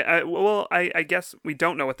 I guess we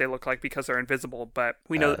don't know what they look like because they're invisible, but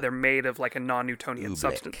we know that they're made of like a non-Newtonian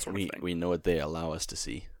substance sort of thing. We know what they allow us to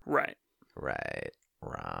see. Right.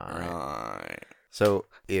 So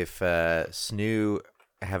if snoo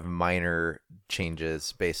have minor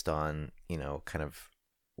changes based on, kind of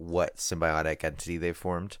what symbiotic entity they've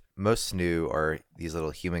formed, most snoo are these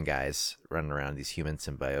little human guys running around, these human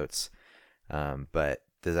symbiotes. But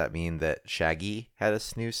does that mean that Shaggy had a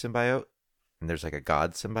snoo symbiote? And there's like a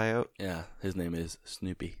god symbiote? Yeah, his name is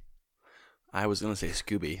Snoopy. I was going to say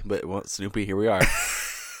Scooby, but Snoopy, here we are.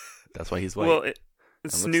 That's why he's white. Well,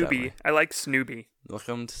 Snoopy. I like Snoopy.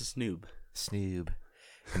 Welcome to Snoob. Snoob.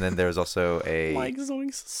 And then there's also a... Mike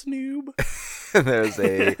Zoinks Snoob. And there's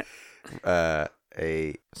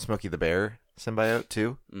a Smokey the Bear symbiote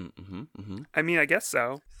too. I mean, I guess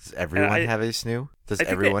so. Does everyone have a snoo? Does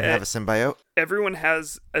everyone have a symbiote? Everyone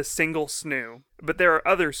has a single snoo, but there are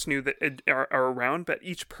other snoo that are around, but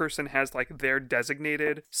each person has like their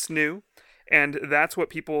designated snoo, and that's what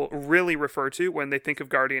people really refer to when they think of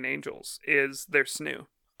guardian angels, is their snoo.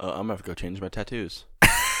 I'm going to have to go change my tattoos.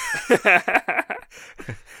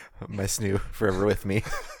 My snoo forever with me.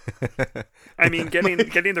 I mean, getting the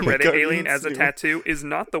Reddit alien as a tattoo is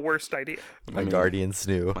not the worst idea. My guardian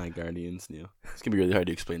snoo. My guardian snoo. It's going to be really hard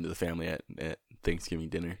to explain to the family at Thanksgiving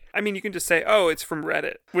dinner. I mean, you can just say, oh, it's from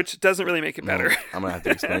Reddit, which doesn't really make it better. No, I'm going to have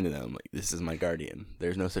to explain to them, like, this is my guardian.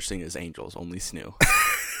 There's no such thing as angels, only snoo.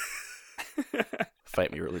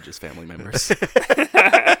 Fight me, religious family members.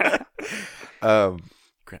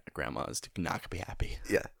 Grandma's not going to be happy.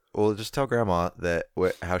 Yeah. Well, just tell Grandma that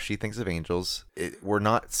how she thinks of angels. We're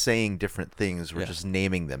not saying different things. We're just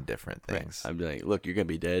naming them different things. Right. I'd be like, look, you're going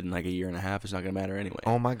to be dead in like a year and a half. It's not going to matter anyway.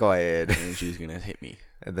 Oh, my God. And she's going to hit me.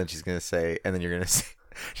 And then she's going to say,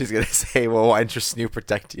 she's going to say, well, why didn't your snoo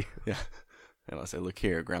protect you? Yeah. And I'll say, look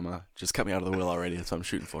here, Grandma, just cut me out of the will already. That's what I'm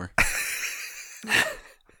shooting for.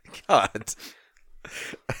 God.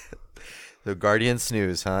 So Guardian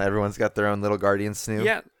Snooze, huh? Everyone's got their own little Guardian Snoo?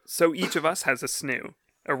 Yeah. So each of us has a snoo.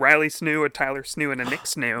 A Riley snoo, a Tyler snoo, and a Nick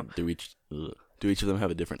snoo. Do each of them have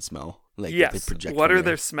a different smell? Like Yes. That they project What from are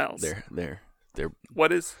their smells? They're.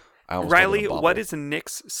 What is I almost called it a Riley? bobble. What is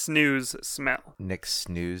Nick's snooze smell? Nick's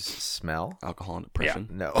Snooze smell? Alcohol and depression.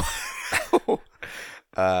 No.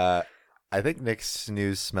 I think Nick's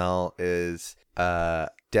Snooze smell is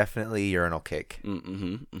definitely urinal cake.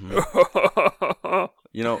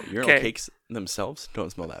 You know, urinal Okay. cakes themselves don't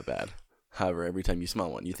smell that bad. However, every time you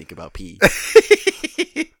smell one, you think about pee.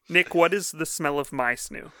 Nick, what is the smell of my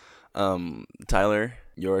snoo? Tyler,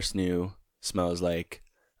 your snoo smells like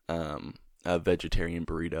a vegetarian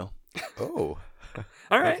burrito. Oh.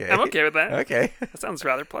 All right, Okay. I'm okay with that. Okay. That sounds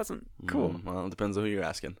rather pleasant. Cool. Well, it depends on who you're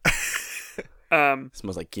asking. Um, It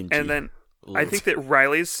smells like kimchi. and then I think that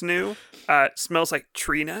Riley's snoo smells like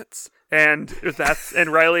tree nuts, and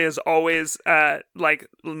Riley is always like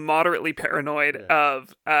moderately paranoid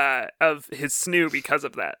of his snoo because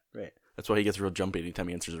of that. right. That's why he gets real jumpy anytime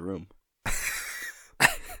he enters a room.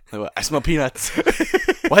 Like, what? I smell peanuts.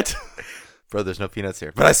 What? Bro, there's no peanuts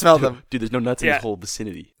here. But I smell them. Dude, there's no nuts in Yeah. this whole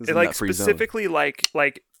vicinity. This It is like nut-free zone. specifically like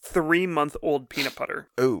 3-month-old peanut butter.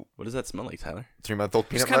 Ooh. What does that smell like, Tyler? 3-month-old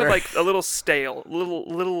It's peanut kind butter? of like a little stale.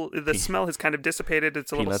 Little. The smell has kind of dissipated.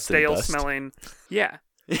 It's a little Peanuts and stale dust. smelling. Yeah,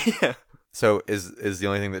 Yeah. So is the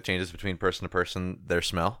only thing that changes between person to person their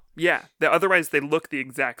smell? yeah. Otherwise, they look the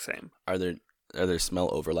exact same. Are there smell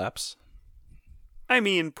overlaps? I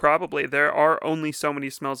mean, probably there are only so many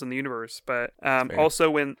smells in the universe, but Fair. also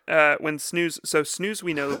when snooze,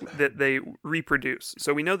 we know that they reproduce,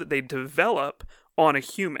 so we know that they develop on a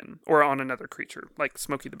human or on another creature, like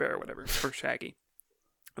Smokey the Bear or whatever, or Shaggy.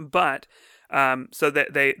 But so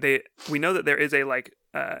that we know that there is a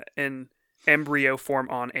an embryo form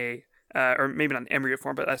on a or maybe not an embryo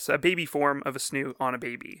form, but a baby form of a snoo on a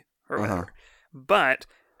baby or whatever. But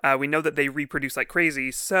we know that they reproduce like crazy,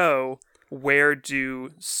 so how do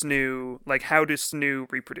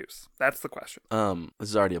snoo reproduce? That's the question. This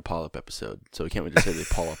is already a polyp episode, so we can't just say they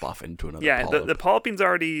polyp off into another Yeah, polyp. the polyping's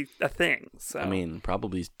already a thing. So I mean,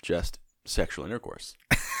 probably just sexual intercourse.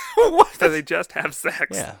 so they just have sex.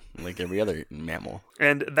 Yeah, like every other mammal.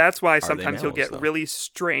 And that's why they sometimes you'll mammals, get though? really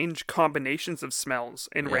strange combinations of smells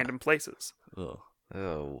in Yeah. random places. Ugh.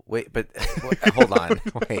 Oh, wait, but hold on.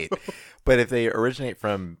 Wait. But if they originate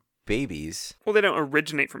from babies, Well, they don't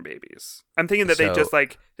originate from babies. I'm thinking that they So-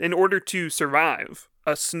 just in order to survive,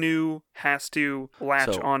 a snoo has to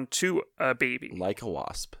latch So- onto a baby. Like a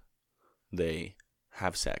wasp, they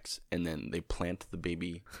have sex and then they plant the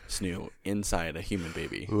baby snoo inside a human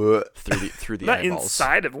baby through the Not eyeballs.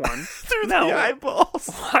 inside of one. through No. the eyeballs.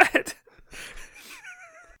 What?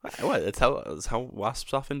 What? That's how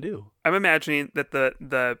wasps often do. I'm imagining that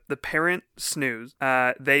the parent snooze,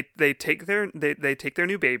 they take their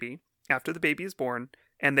new baby after the baby is born,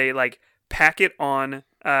 and they pack it on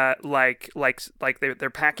they're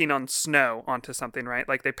packing on snow onto something, right?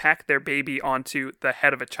 Like they pack their baby onto the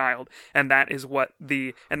head of a child, and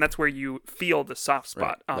that's where you feel the soft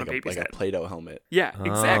spot on like a baby's head. a Play-Doh helmet. Yeah,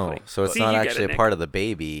 exactly. Oh, so it's See, not you get actually it, a Nick. part of the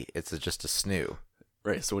baby. It's just a snoo.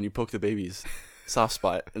 Right. So when you poke the baby's soft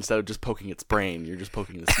spot, instead of just poking its brain, you're just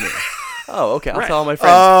poking the snoo. Oh, okay. I'll Right. tell all my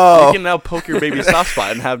friends. Oh. You can now poke your baby's soft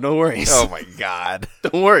spot and have no worries. Oh my god.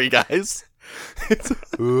 Don't worry, guys. Ugh.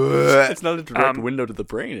 It's not a direct window to the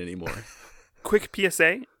brain anymore. Quick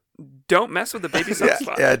PSA: don't mess with the baby soft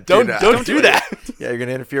spot. Yeah, Don't not. do that. Yeah, you're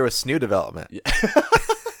gonna interfere with snoo development.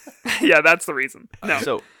 Yeah, that's the reason. No,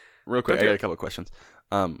 So, real quick, Don't I do got it. a couple of questions.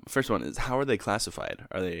 First one is, how are they classified?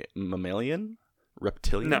 Are they mammalian,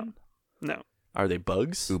 reptilian? no, Are they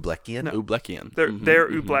bugs? Ublekian? Ublekian. they're Mhm, they're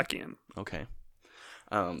mhm. Ublekian. Okay.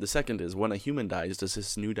 The second is, when a human dies, does his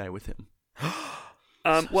snoo die with him?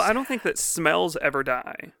 Well, I don't think that smells ever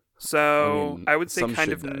die. So I mean, I would say some kind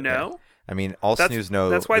should of die, no. I mean, all That's snooze know.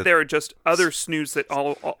 That's why that- there are just other snooze that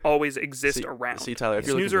always exist See, around. See, Tyler, if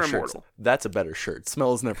you're Snooze looking are for shirts, immortal. that's a better shirt.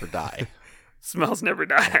 Smells never die. Smells never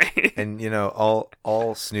die. And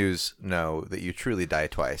all snooze know that you truly die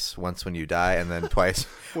twice. Once when you die, and then twice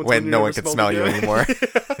Once when you no never one can smelled smell you again. anymore.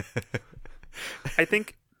 I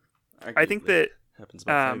think that happens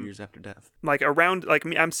about 5 um, years after death. around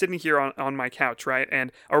me, I'm sitting here on my couch, right,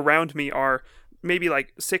 and around me are maybe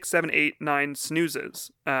 6, 7, 8, 9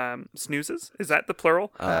 snoozes. Snoozes? Is that the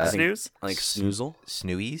plural? I think- Snooze? Like snoozle,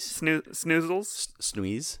 Snooies? Snoozles?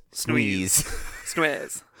 sneeze, Sneeze.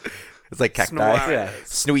 Sneeze. It's like cacti. Snooze. Yeah.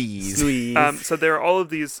 Sneeze. sneeze. So there are all of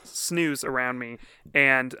these snooze around me,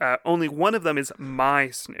 and only one of them is my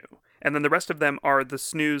snoo. and then the rest of them are the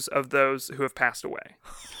snus of those who have passed away.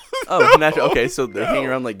 Oh, okay, so they're hanging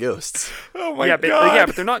around like ghosts. Oh my yeah, god! yeah,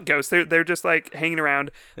 but they're not ghosts. They're just like hanging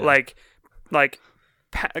around, like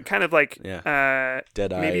kind of like Dead-eyed.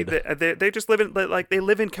 maybe they just live in like they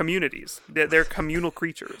live in communities. They're communal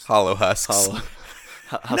creatures. Hollow husks.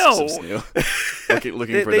 Husks No. of Snoo.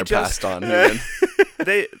 looking for They their just- passed on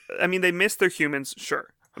human. They miss their humans, sure,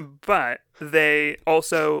 but they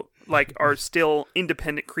also like are still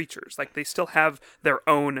independent creatures. Like they still have their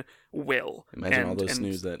own will. Imagine all those and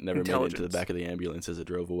snooze that never made it into the intelligence. back of the ambulance as it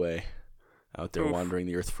drove away. Out there Oof. wandering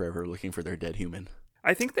the earth forever looking for their dead human.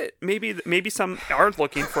 I think that maybe some are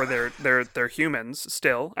looking for their humans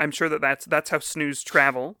still. I'm sure that's how snooze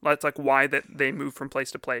travel. That's like why that they move from place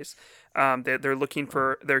to place. They're looking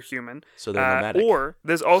for their human. So they're nomadic. Or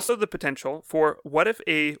there's also the potential for what if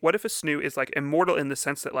a snoo is like immortal in the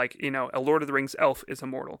sense that like a Lord of the Rings elf is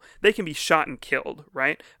immortal. They can be shot and killed,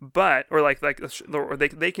 right? But or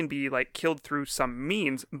they can be like killed through some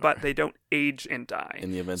means, but they don't age and die.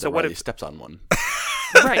 In the event so that what Riley if steps on one.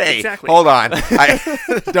 right Hey, exactly. hold on.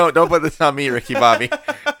 Don't put this on me, Ricky Bobby.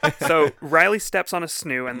 So Riley steps on a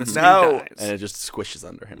snoo and the snoo No. dies. And it just squishes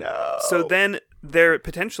under him. No. So then there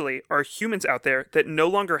potentially are humans out there that no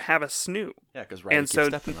longer have a snoo. Yeah, because Riley And keeps so-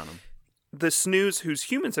 stepping on him. The snoos whose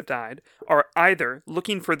humans have died are either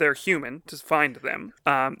looking for their human to find them,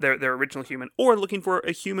 their original human, or looking for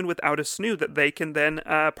a human without a snoo that they can then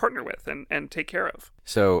partner with and take care of.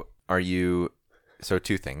 So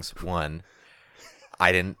two things. One,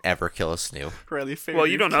 I didn't ever kill a snoo. Riley, Well,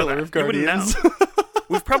 you don't know that. You wouldn't know.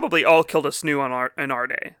 We've probably all killed a snoo in our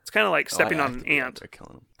day. It's kind of like stepping on an ant. They're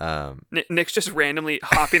killing him. Nick's just randomly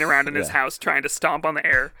hopping around in his Yeah. house trying to stomp on the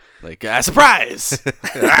air. Like, surprise!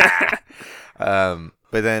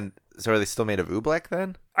 But then, so are they still made of oobleck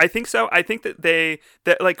then? I think so. I think that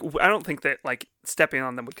I don't think that like stepping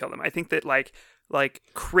on them would kill them. I think that like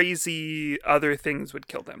crazy other things would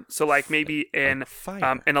kill them. So like maybe an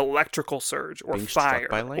electrical surge or Being struck fire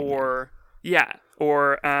by lightning. or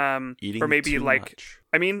Eating or maybe too like much.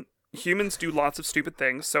 I mean humans do lots of stupid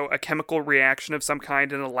things. So a chemical reaction of some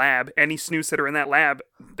kind in a lab, any snooze that are in that lab,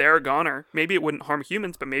 they're a goner. Maybe it wouldn't harm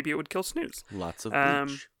humans, but maybe it would kill snooze. Lots of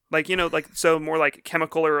bleach. So more like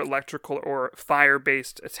chemical or electrical or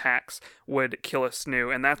fire-based attacks would kill a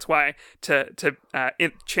snoo, and that's why to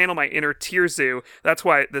channel my inner Tirzu, that's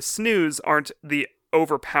why the snooze aren't the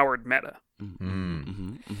overpowered meta.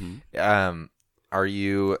 Are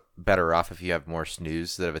you better off if you have more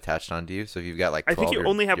snooze that have attached onto you? So if you've got like 12, I think you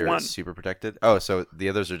only have you're one. super protected. Oh, so the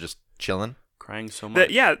others are just chilling? Crying so much.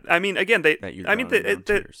 Yeah, I mean, again, That you're drowning in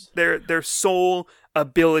tears. their sole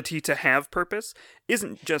ability to have purpose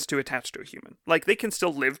isn't just to attach to a human. Like they can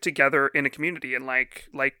still live together in a community and like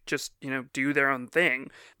just do their own thing.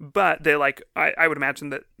 But they I would imagine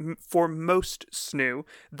that for most snoo,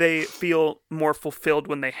 they feel more fulfilled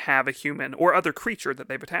when they have a human or other creature that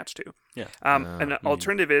they've attached to. Yeah. An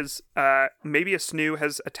alternative is maybe a snoo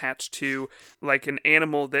has attached to like an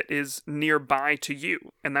animal that is nearby to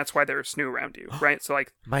you, and that's why there's a snoo around you, right? So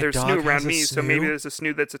like My there's dog snoo has around a me, so maybe snoo? there's a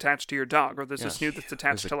snoo that's attached to your dog, or there's a Yeah. snoo that's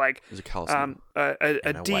attached There's to like There's a cow a And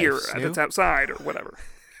a deer wife snoo? that's outside or whatever.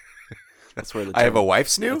 That's where the I have a term- wife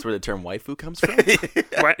snoo? That's where the term waifu comes from.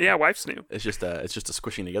 Yeah, wife snoo. It's just a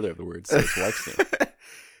squishing together of the words. So it's wife snoo.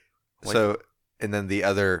 So, and then the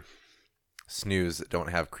other snooze that don't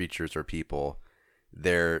have creatures or people,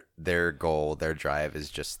 their goal, their drive is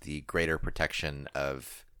just the greater protection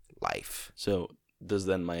of life. So does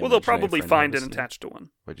then my Well, they'll imaginary probably friend find have an a snoo? attached to one.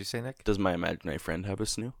 What'd you say, Nick? Does my imaginary friend have a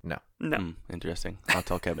snoo? No. No, Interesting. I'll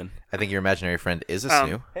tell Kevin. I think your imaginary friend is a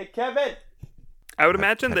snoo. Hey, Kevin! I would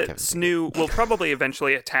imagine that Kevin. snoo will probably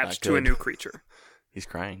eventually attach to a good. new creature. He's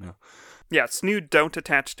crying now. Yeah, snoo don't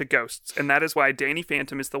attach to ghosts, and that is why Danny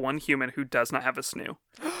Phantom is the one human who does not have a snoo.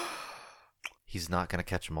 He's not going to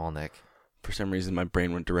catch them all, Nick. For some reason, my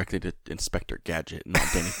brain went directly to Inspector Gadget, not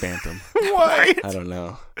Danny Phantom. What? I don't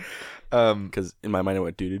know. Because in my mind, it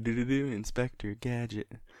went do Inspector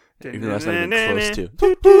Gadget. Even though that's not even close to. Even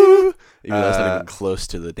though that's not even close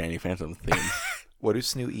to the Danny Phantom theme. What do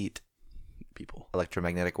snoo eat? People.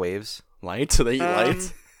 Electromagnetic waves? Light? So they eat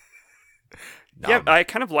light? Yeah, I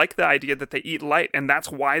kind of like the idea that they eat light, and that's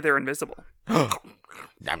why they're invisible. You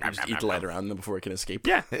just eat the light around them before it can escape.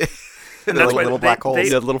 Yeah. And that's little, why little they- black holes. they-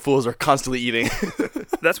 The little fools are constantly eating.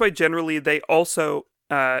 That's why generally they also,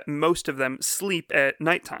 most of them sleep at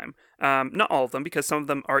nighttime. Not all of them, because some of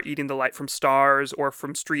them are eating the light from stars or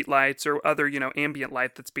from street lights or other, ambient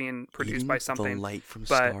light that's being produced by something. The light from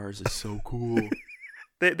but- stars is so cool.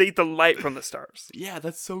 They eat the light from the stars. Yeah,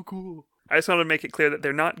 that's so cool. I just want to make it clear that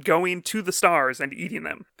they're not going to the stars and eating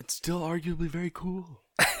them. It's still arguably very cool.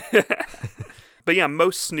 But yeah,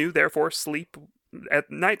 most snoo therefore sleep at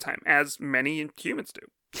nighttime, as many humans do.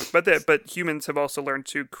 But humans have also learned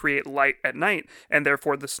to create light at night, and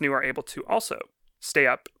therefore the snoo are able to also stay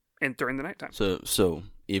up during the nighttime. So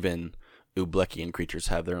even Ublekian creatures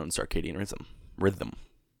have their own circadian rhythm.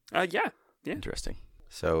 Yeah. Interesting.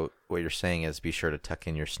 So what you're saying is be sure to tuck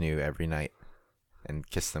in your snoo every night and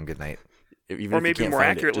kiss them goodnight. Even Or if you maybe can't more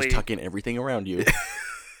find accurately- it, just tuck in everything around you.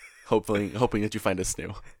 hoping that you find a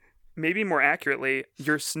snoo. Maybe more accurately,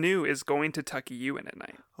 your snoo is going to tuck you in at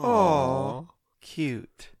night. Oh,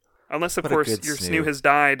 cute. Unless, of What a course, good your snoo. snoo has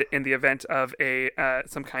died in the event of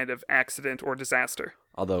some kind of accident or disaster.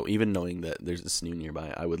 Although, even knowing that there's a snoo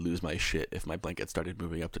nearby, I would lose my shit if my blanket started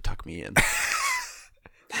moving up to tuck me in.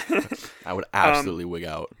 I would absolutely wig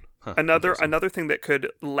out. Huh, interesting. Another thing that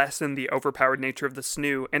could lessen the overpowered nature of the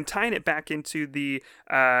snoo, and tying it back into the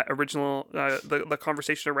original the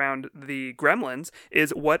conversation around the gremlins,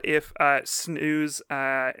 is what if snoos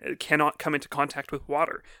cannot come into contact with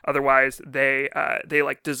water? Otherwise, they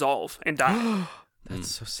like dissolve and die.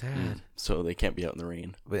 That's so sad. So they can't be out in the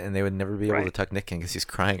rain. And they would never be able Right. to tuck Nick in because he's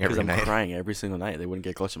crying Because every I'm night. crying every single night. They wouldn't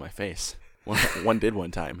get close to my face. One did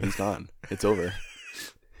one time. He's gone. It's over.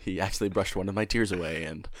 He actually brushed one of my tears away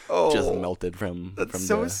and just melted from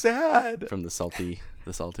sad. from the salty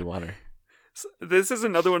water. This is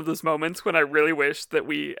another one of those moments when I really wish that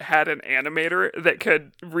we had an animator that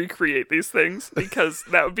could recreate these things, because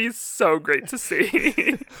that would be so great to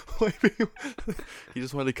see. He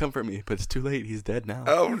just wanted to comfort me, but it's too late. He's dead now.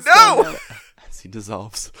 Oh no! As he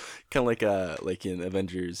dissolves, kind of like in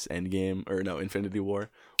Avengers Endgame, or no, Infinity War,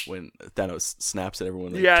 when Thanos snaps and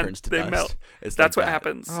everyone turns to they dust. melt. It's That's like what that.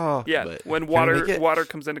 happens. Oh, Yeah, but when can we make it- water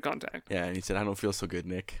comes into contact. Yeah, and he said, "I don't feel so good,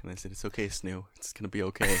 Nick." And I said, "It's okay, Snoo. It's gonna be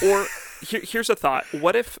okay." Or here's a thought: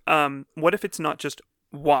 what if it's not just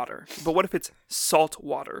water, but what if it's salt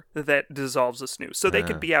water that dissolves a snoo? So they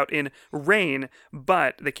could be out in rain,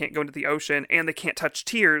 but they can't go into the ocean, and they can't touch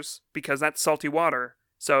tears because that's salty water.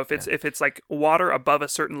 So if it's like water above a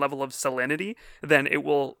certain level of salinity, then it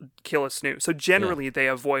will kill a snoo. So generally they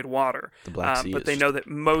avoid water, The Black Sea but is they know that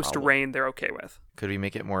most problem. rain they're okay with. Could we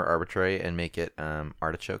make it more arbitrary and make it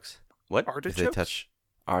artichokes? What? If they Artichokes? touch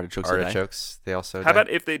Artichokes? artichokes, they also How die? about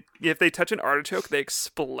if they touch an artichoke, they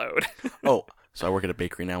explode? Oh, so I work at a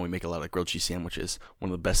bakery now. We make a lot of grilled cheese sandwiches.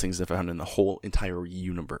 One of the best things I've found in the whole entire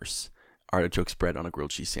universe: artichoke spread on a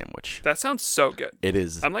grilled cheese sandwich. That sounds so good. It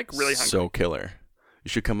is. I'm, like, really hungry. So killer. You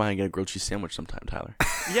should come by and get a grilled cheese sandwich sometime, Tyler.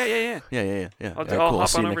 Yeah. Yeah. I'll Cool. hop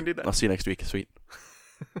see on you over and do that. I'll see you next week. Sweet.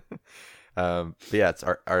 But yeah, it's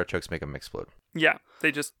artichokes make them explode. Yeah,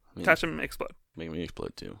 they just Yeah. touch them and explode. Make me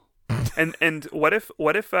explode too. And what if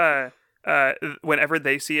whenever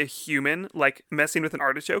they see a human like messing with an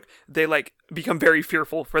artichoke, they like become very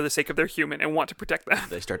fearful for the sake of their human and want to protect them.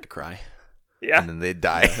 They start to cry. Yeah, And then they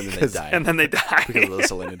die. And then they 'Cause- die. and then they die. Because of the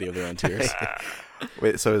salinity of their own tears.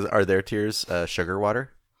 Wait, so are their tears sugar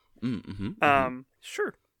water? Mm-hmm.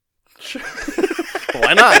 Sure.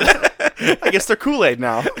 Why not? I guess they're Kool-Aid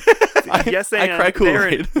now. Yes, I cry they're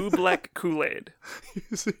an Kool-Aid. Oobleck Kool-Aid.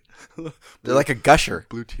 They're like a gusher.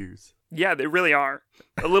 Blue tears. Yeah, they really are.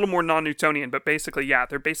 A little more non-Newtonian, but basically, yeah,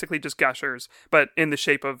 they're basically just gushers, but in the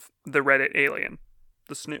shape of the Reddit alien,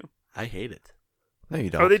 the snoo. I hate it. No, you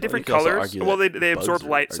don't. Are they different you could also colors? argue Well, that they absorb bugs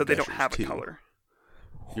light, are so they don't gushers, have a too. color.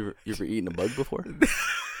 You ever eaten a bug before?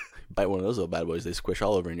 Bite one of those little bad boys, they squish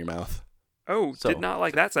all over in your mouth. Oh, So, did not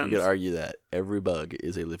like that You sentence. could argue that every bug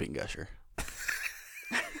is a living gusher.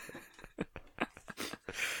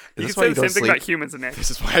 You Is can this why say you the same don't thing sleep? about humans, Nick.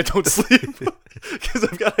 This is why I don't sleep. Because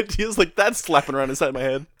I've got ideas like that slapping around inside my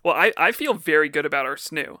head. Well, I feel very good about our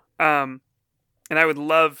snoo. And I would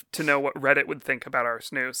love to know what Reddit would think about our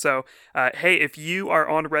snoo. So, hey, if you are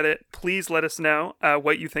on Reddit, please let us know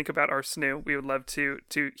what you think about our snoo. We would love to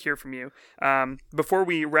hear from you. Before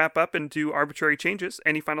we wrap up and do arbitrary changes,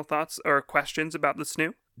 any final thoughts or questions about the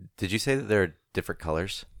snoo? Did you say that there are different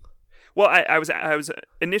colors? Well, I was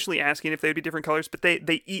initially asking if they would be different colors, but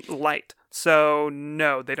they eat light. So,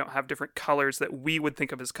 no, they don't have different colors that we would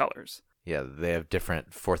think of as colors. Yeah, they have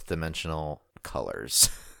different fourth dimensional colors.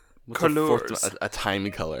 What's a fourth- Colors. a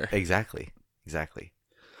time color. Exactly.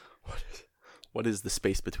 What is the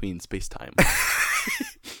space between space-time?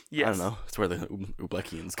 Yes. I don't know. It's where the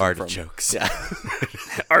Ublekians come Artichokes. from.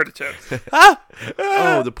 Yeah. Artichokes.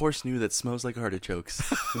 Oh, the poor snoo that smells like artichokes.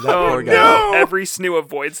 That poor guy. No! Every snoo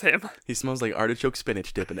avoids him. He smells like artichoke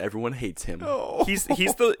spinach dip, and everyone hates him. He's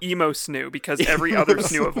the emo snoo because every other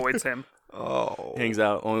snoo avoids him. Oh. Hangs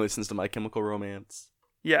out, only listens to My Chemical Romance.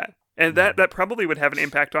 Yeah. And that probably would have an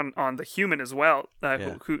impact on the human as well.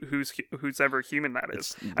 Yeah. Who's ever human that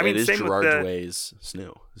is. It is same Gerard with Way's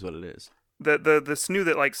snoo, is what it is. the snoo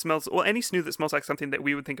that like smells. Well, any snoo that smells like something that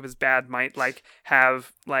we would think of as bad might like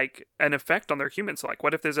have like an effect on their human. So like,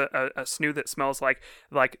 what if there's a snoo that smells like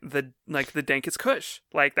the dankest Kush?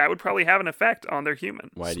 Like that would probably have an effect on their human.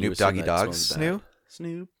 Why do you Snoop assume Doggy that it Dogg smells snoo? bad?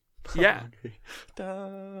 Snoop. Yeah.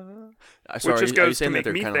 Sorry, just are you goes to saying that make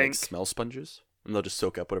they're me kind of like think- smell sponges? And they'll just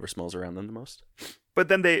soak up whatever smells around them the most? But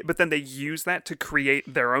then they use that to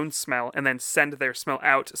create their own smell and then send their smell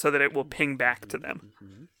out so that it will ping back to them.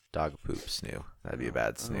 Dog poop snoo. That'd be a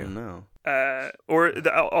bad Oh, snoo. no.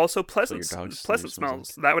 Also pleasant your dog's pleasant snoo smells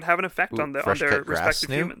smells that would have an effect Ooh, on their fresh cut grass respective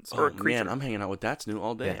snoo? humans Oh, or creatures. man, I'm hanging out with that snoo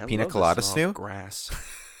all day. Yeah, I pina love the colada smell of snoo? Grass.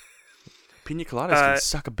 Pina coladas can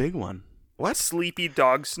suck a big one. What? Sleepy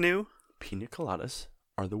dog snoo. Pina coladas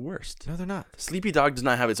are the worst. No, they're not. Sleepy Dog does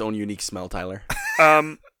not have its own unique smell, Tyler.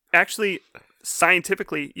 Actually,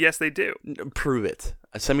 scientifically, yes, they do. Prove it.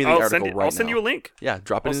 Send me the article right now. I'll send you a link. Yeah,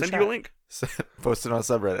 drop it I'll in the send chat. you a link. Post it on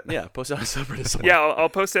subreddit. Yeah, post it on a subreddit somewhere. Yeah, I'll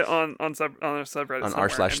post it on our subreddit on somewhere, and then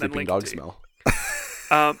r/sleeping link dog it to you.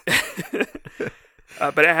 smell.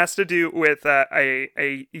 But it has to do with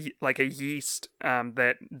a yeast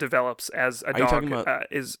that develops as a Are you dog talking about-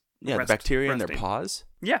 is Yeah, the bacteria in their resting. paws.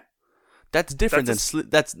 Yeah, That's different That's than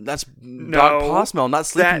that's No, dog paw smell, not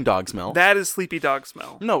sleeping that- dog smell. that is sleepy dog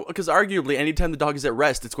smell. No, because arguably, anytime the dog is at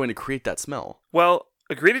rest, it's going to create that smell. Well,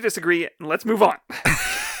 agree to disagree, and let's move on.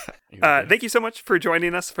 Thank you so much for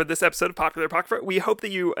joining us for this episode of Popular Apocrypha. We hope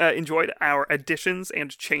that you enjoyed our additions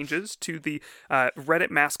and changes to the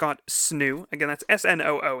Reddit mascot Snoo. Again, that's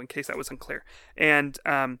SNOO, in case that was unclear. And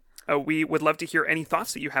we would love to hear any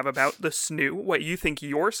thoughts that you have about the Snoo, what you think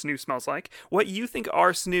your Snoo smells like, what you think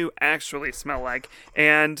our Snoo actually smell like,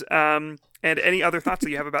 and any other thoughts that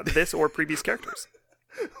you have about this or previous characters.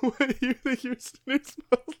 What do you think your snoo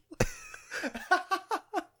smells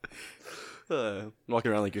like?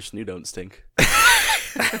 Walking around like your snoo don't stink.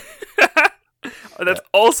 That's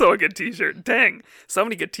also a good t-shirt. Dang. So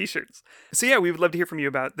many good t-shirts. So yeah, we would love to hear from you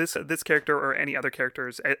about this character or any other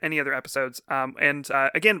characters, any other episodes.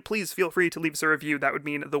 Again, please feel free to leave us a review. That would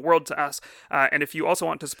mean the world to us. And if you also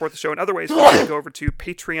want to support the show in other ways, you can go over to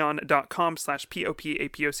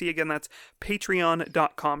patreon.com/POPAPOC. Again, that's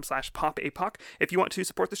patreon.com/PopApoc if you want to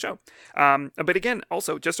support the show. But again,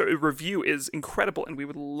 also, just a review is incredible, and we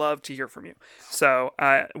would love to hear from you. So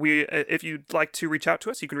if you'd like to reach out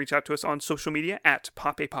to us, you can reach out to us on social media at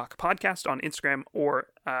PopApoc Podcast on Instagram or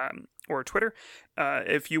Twitter.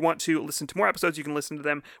 If you want to listen to more episodes, you can listen to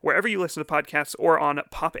them wherever you listen to podcasts or on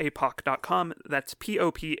popapoc.com. That's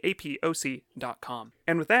POPAPOC.com.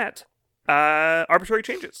 And with that, arbitrary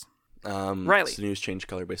changes. Riley. Snooze change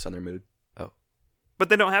color based on their mood. But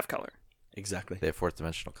they don't have color. Exactly. They have fourth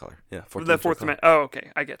dimensional color. Yeah. The fourth dimension. Oh,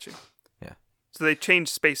 okay. I get you. Yeah. So they change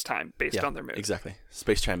space-time based on their mood. Exactly.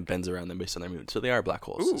 Space-time bends around them based on their mood. So they are black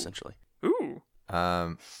holes, Ooh. essentially. Ooh.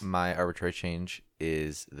 My arbitrary change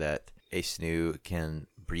is that a snoo can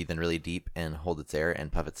breathe in really deep and hold its air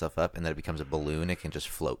and puff itself up, and then it becomes a balloon. It can just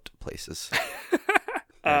float places.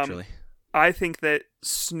 Naturally. I think that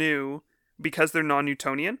Snoo, because they're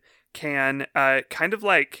non-Newtonian, can kind of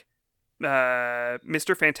like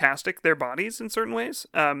Mr. Fantastic their bodies in certain ways.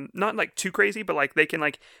 Not like too crazy, but like they can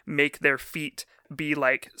like make their feet be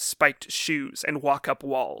like spiked shoes and walk up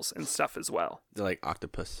walls and stuff as well. They're like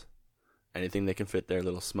octopus. Anything they can fit their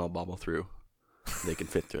little smell bobble through, they can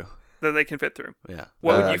fit through. That they can fit through. Yeah.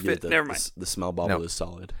 What would I'd you give fit? it Never mind. The smell bubble No. is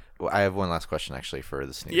solid. Well, I have one last question actually for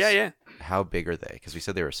the snoos. Yeah. How big are they? Because we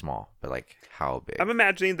said they were small, but like how big? I'm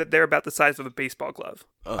imagining that they're about the size of a baseball glove.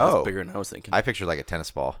 Oh, Oh. that's bigger than I was thinking. I pictured like a tennis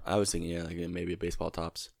ball. I was thinking, yeah, like maybe a baseball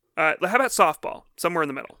tops. How about softball? Somewhere in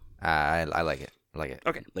the middle. I like it. I like it.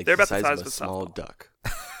 Okay. Like They're the about the size of a small softball. duck.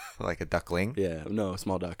 Like a duckling. Yeah, no,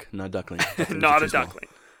 small duck, not duckling. Ducklings Not are a too small. duckling.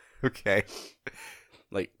 Okay.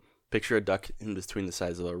 Like picture a duck in between the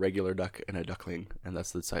size of a regular duck and a duckling, and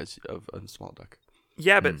that's the size of a small duck.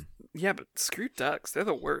 Yeah, but screw ducks. They're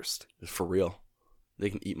the worst. For real,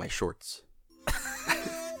 they can eat my shorts.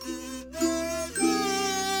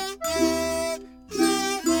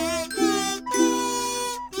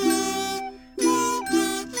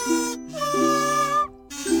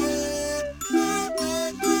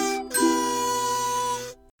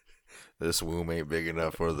 This womb ain't big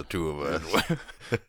enough for the two of us.